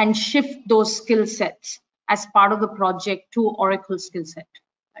and shift those skill sets as part of the project to Oracle skill set.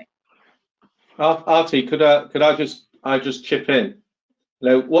 Right. Artie, could I just chip in?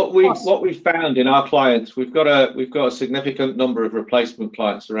 Now, what we found in our clients, we've got a significant number of replacement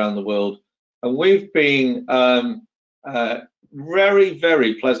clients around the world, and we've been very,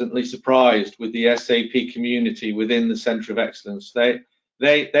 very pleasantly surprised with the SAP community within the Centre of Excellence.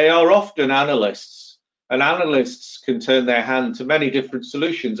 They are often analysts, and analysts can turn their hand to many different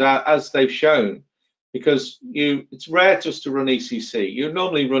solutions, as they've shown, because it's rare just to run ECC. You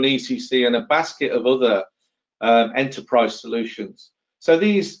normally run ECC and a basket of other enterprise solutions. So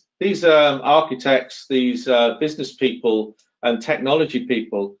these architects, these business people and technology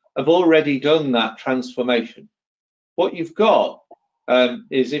people have already done that transformation. What you've got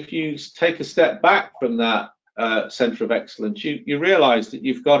is, if you take a step back from that Centre of Excellence, you realize that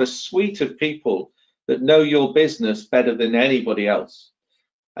you've got a suite of people that know your business better than anybody else.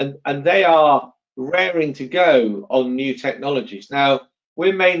 And they are raring to go on new technologies. Now,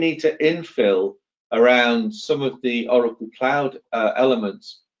 we may need to infill around some of the Oracle Cloud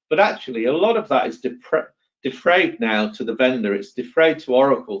elements, but actually a lot of that is defrayed now to the vendor. It's defrayed to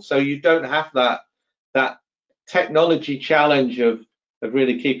Oracle. So you don't have that technology challenge of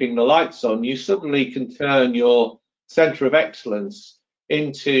really keeping the lights on. You suddenly can turn your Centre of Excellence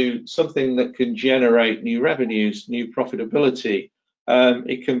into something that can generate new revenues, new profitability.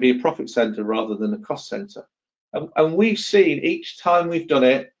 It can be a profit center rather than a cost center. And we've seen each time we've done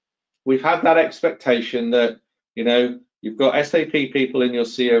it, we've had that expectation that, you've got SAP people in your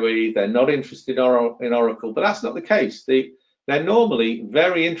COE, they're not interested in Oracle, but that's not the case. They're normally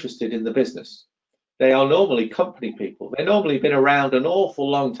very interested in the business. They are normally company people. They've normally been around an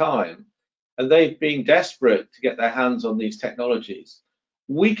awful long time, and they've been desperate to get their hands on these technologies.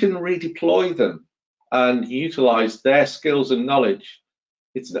 We can redeploy them and utilize their skills and knowledge.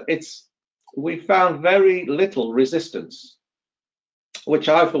 We found very little resistance, which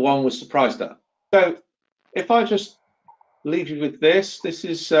I, for one, was surprised at. So if I just leave you with this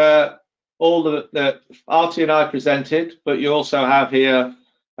is all that Arti and I presented, but you also have here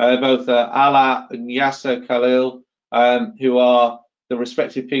both Ala and Yasser Khalil, who are the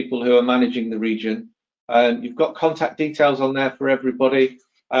respective people who are managing the region. You've got contact details on there for everybody.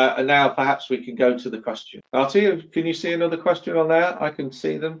 And now perhaps we can go to the question. Arti, can you see another question on there? I can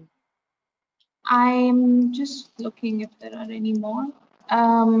see them. I'm just looking if there are any more.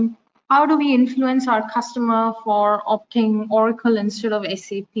 How do we influence our customer for opting Oracle instead of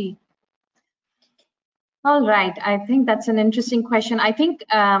SAP? All right, I think that's an interesting question. I think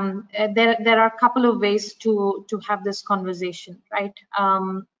there are a couple of ways to have this conversation, right?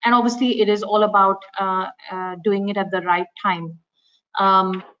 And obviously, it is all about doing it at the right time.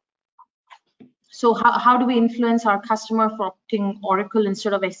 So how do we influence our customer for opting Oracle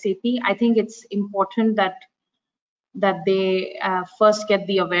instead of SAP? I think it's important that they first get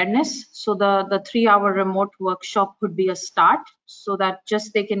the awareness. So the 3-hour remote workshop could be a start, so that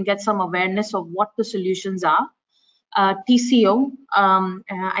just they can get some awareness of what the solutions are. TCO,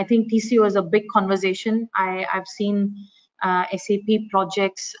 I think TCO is a big conversation. I've seen SAP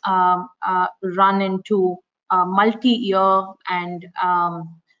projects run into multi-year and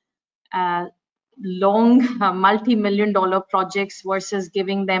long multi-million-dollar projects versus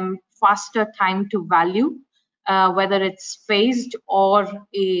giving them faster time to value, whether it's phased or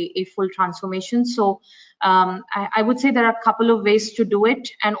a full transformation. So I would say there are a couple of ways to do it,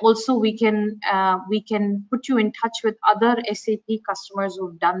 and also we can put you in touch with other SAP customers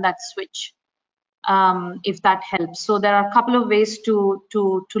who've done that switch, if that helps. So there are a couple of ways to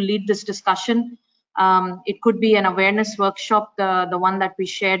lead this discussion. It could be an awareness workshop, the one that we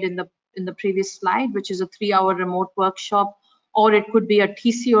shared in the previous slide, which is a 3-hour remote workshop, or it could be a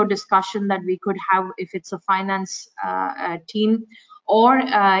TCO discussion that we could have if it's a finance team, or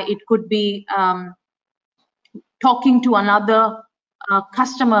it could be talking to another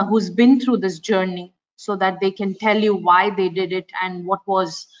customer who's been through this journey, so that they can tell you why they did it and what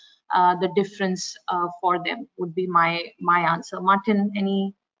was the difference for them, would be my answer. Martin,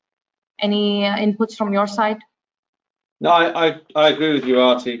 any inputs from your side? No, I agree with you,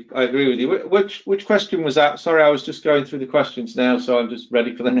 Arti. I agree with you. Which question was that? Sorry, I was just going through the questions now, so I'm just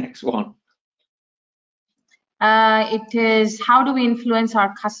ready for the next one. It is, how do we influence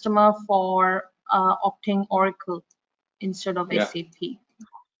our customer for opting Oracle instead of SAP?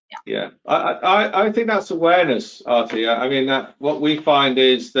 Yeah, I think that's awareness, Arti. I mean, what we find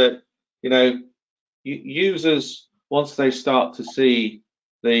is that, users, once they start to see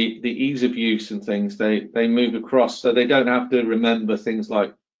the ease of use and things, they move across, so they don't have to remember things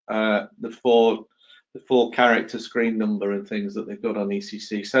like the four character screen number and things that they've got on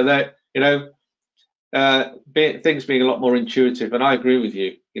ECC. So that things being a lot more intuitive. And I agree with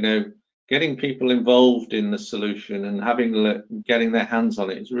you. Getting people involved in the solution and getting their hands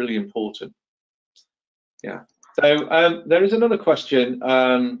on it is really important. Yeah. So there is another question.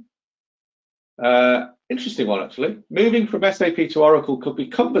 Interesting one, actually. Moving from SAP to Oracle could be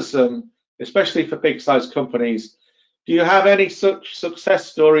cumbersome, especially for big-sized companies. Do you have any such success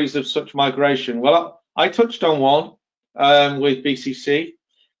stories of such migration? Well, I touched on one with BCC.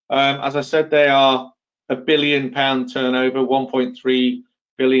 As I said, they are £1 billion turnover, $1.3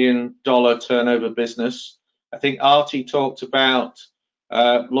 billion turnover business. I think Artie talked about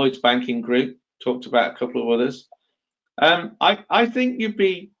Lloyd's Banking Group, talked about a couple of others. I think you'd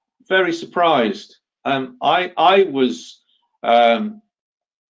be very surprised. I was, my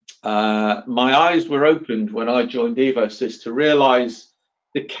eyes were opened when I joined Evosys to realize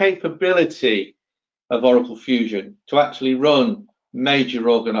the capability of Oracle Fusion to actually run major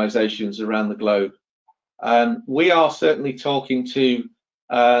organizations around the globe. We are certainly talking to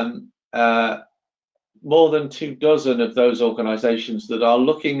more than 24 of those organizations that are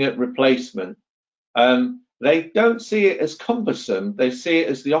looking at replacement. They don't see it as cumbersome, they see it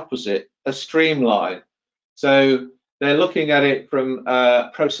as the opposite, a streamline. So they're looking at it from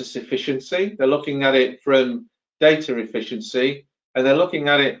process efficiency, they're looking at it from data efficiency, and they're looking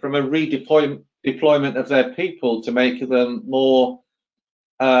at it from a redeployment of their people to make them more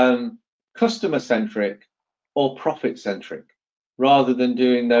customer-centric or profit-centric, rather than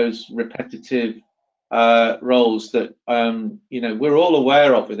doing those repetitive roles that we're all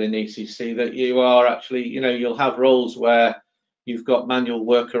aware of within ECC, that you are actually, you'll have roles where you've got manual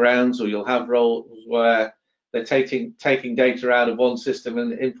workarounds, or you'll have roles where they're taking data out of one system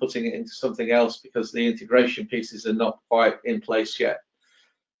and inputting it into something else because the integration pieces are not quite in place yet.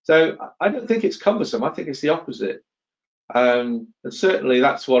 So I don't think it's cumbersome, I think it's the opposite. And certainly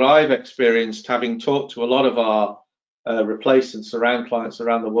that's what I've experienced, having talked to a lot of our replace and surround clients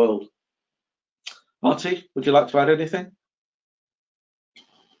around the world. Artie, would you like to add anything?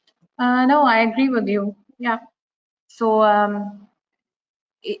 No, I agree with you. Yeah. So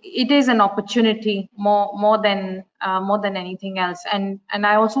it is an opportunity more than anything else. And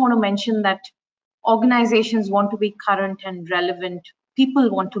I also want to mention that organizations want to be current and relevant. People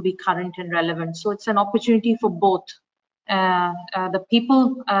want to be current and relevant. So it's an opportunity for both the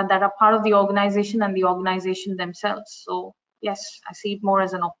people that are part of the organization and the organization themselves. So yes, I see it more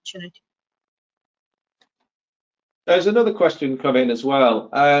as an opportunity. There's another question come in as well.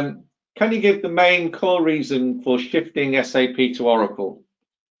 Can you give the main core reason for shifting SAP to Oracle?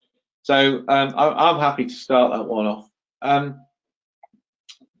 So I'm happy to start that one off.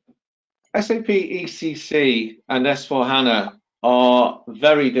 SAP ECC and S4HANA are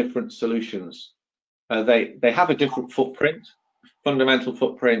very different solutions. They have a different footprint, fundamental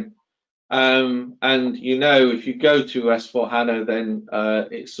footprint. And if you go to S4HANA, then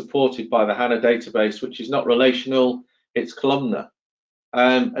it's supported by the HANA database, which is not relational, it's columnar.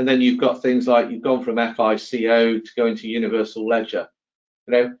 And then you've got things like you've gone from FICO to go into Universal Ledger.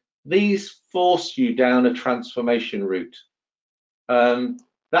 These force you down a transformation route.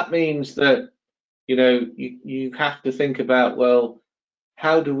 That means that you have to think about, well,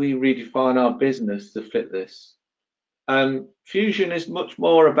 how do we redefine our business to fit this? Fusion is much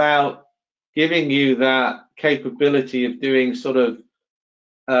more about giving you that capability of doing sort of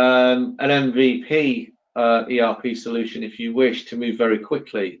an MVP ERP solution, if you wish, to move very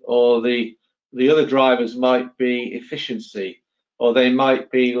quickly. Or the other drivers might be efficiency, or they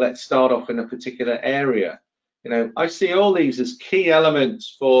might be, let's start off in a particular area. I see all these as key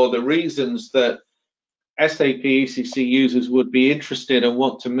elements for the reasons that SAP ECC users would be interested and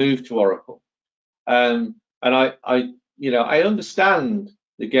want to move to Oracle. And I understand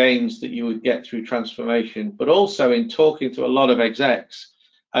the gains that you would get through transformation, but also in talking to a lot of execs,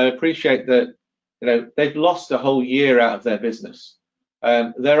 I appreciate that they've lost a whole year out of their business.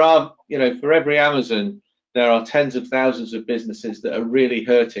 There are, for every Amazon, there are tens of thousands of businesses that are really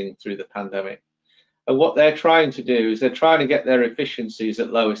hurting through the pandemic. And what they're trying to do is they're trying to get their efficiencies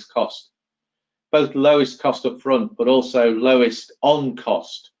at lowest cost, both lowest cost up front, but also lowest on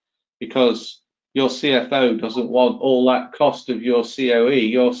cost, because your CFO doesn't want all that cost of your COE,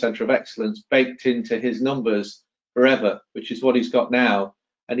 your Centre of Excellence, baked into his numbers forever, which is what he's got now.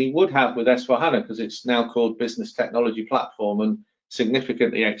 And he would have with S4HANA, because it's now called Business Technology Platform and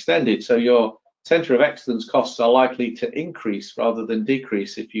significantly extended. So your Centre of Excellence costs are likely to increase rather than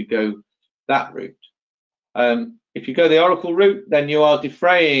decrease if you go that route. If you go the Oracle route, then you are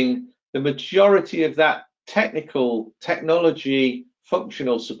defraying the majority of that technology,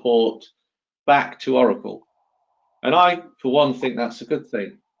 functional support back to Oracle. And I, for one, think that's a good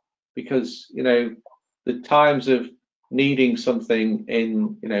thing, because, the times of needing something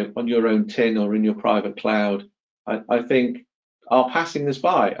in, on your own tin or in your private cloud, I think are passing us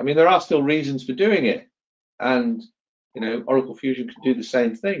by. I mean, there are still reasons for doing it. And, Oracle Fusion can do the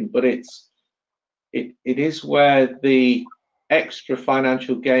same thing, but it's it is where the extra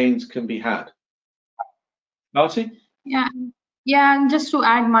financial gains can be had. Marty? Yeah, and just to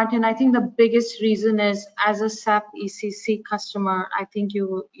add, Martin, I think the biggest reason is, as a SAP ECC customer, I think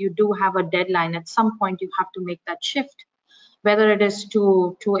you do have a deadline. At some point, you have to make that shift, whether it is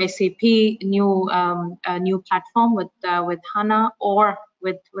to SAP new platform with HANA or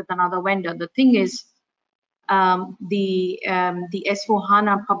with another vendor. The thing is, the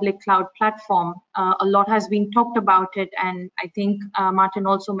S/4HANA public cloud platform, a lot has been talked about it, and I think Martin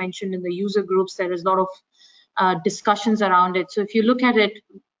also mentioned in the user groups there is a lot of discussions around it. So if you look at it,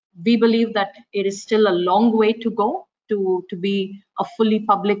 we believe that it is still a long way to go to be a fully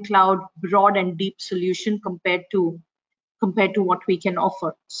public cloud, broad and deep solution compared to what we can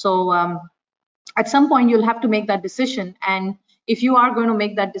offer. So at some point you'll have to make that decision, and if you are going to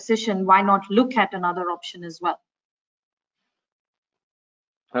make that decision, why not look at another option as well?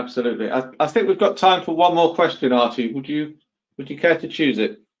 Absolutely. I think we've got time for one more question, Artie. Would you care to choose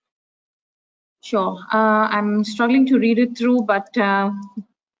it? Sure. I'm struggling to read it through, but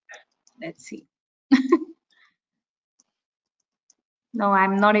let's see. No,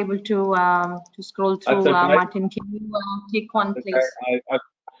 I'm not able to scroll through. Okay. Martin, can you take one, please? Okay.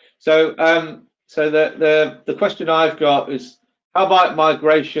 So the question I've got is, how about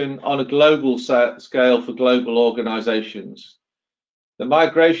migration on a global scale for global organizations? The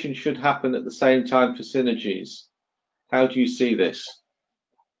migration should happen at the same time for synergies. How do you see this?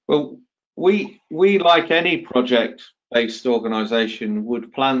 Well, we like any project-based organization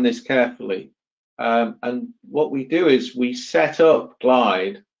would plan this carefully. And what we do is we set up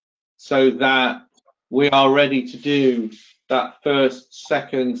Glide so that we are ready to do that first,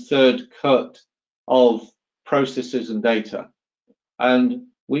 second, third cut of processes and data. And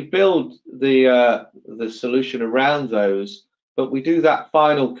we build the solution around those, but we do that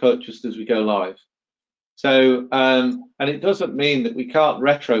final cut just as we go live. So, and it doesn't mean that we can't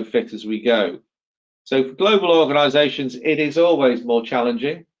retrofit as we go. So for global organizations, it is always more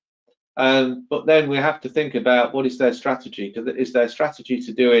challenging. But then we have to think about what is their strategy. Is their strategy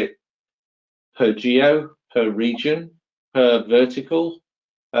to do it per geo, per region, per vertical,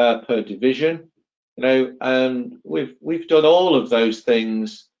 per division? You know, and we've done all of those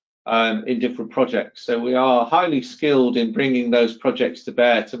things in different projects. So we are highly skilled in bringing those projects to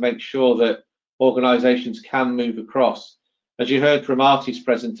bear to make sure that organizations can move across. As you heard from Artie's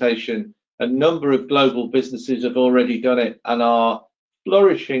presentation, a number of global businesses have already done it and are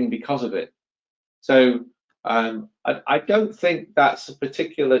flourishing because of it. So I don't think that's a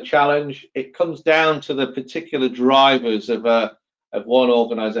particular challenge. It comes down to the particular drivers of one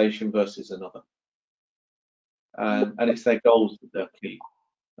organization versus another. And it's their goals that they're key.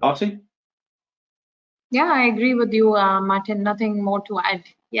 Artie? Yeah, I agree with you, Martin. Nothing more to add.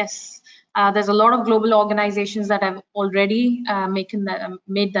 Yes, there's a lot of global organizations that have already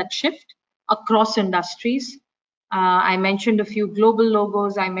made that shift across industries. I mentioned a few global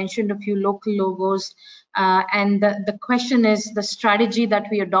logos. I mentioned a few local logos. And the question is, the strategy that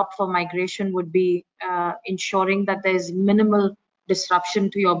we adopt for migration would be ensuring that there's minimal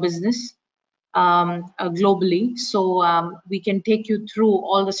disruption to your business globally. So we can take you through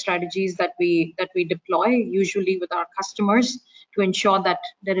all the strategies that we deploy, usually with our customers, to ensure that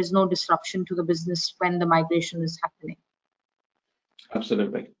there is no disruption to the business when the migration is happening.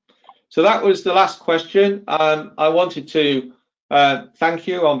 Absolutely. So that was the last question. I wanted to thank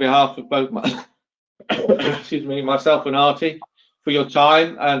you on behalf of both myself and Artie for your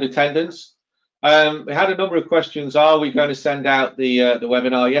time and attendance. We had a number of questions. Are we going to send out the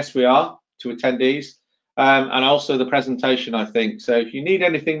webinar? Yes, we are, to attendees, and also the presentation, I think. So if you need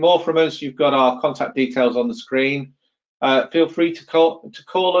anything more from us, you've got our contact details on the screen. Feel free to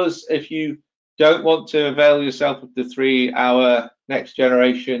call us if you don't want to avail yourself of the 3-hour next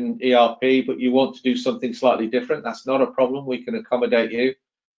generation ERP, but you want to do something slightly different. That's not a problem. We can accommodate you.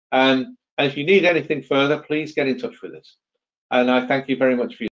 And if you need anything further, please get in touch with us. And I thank you very much for your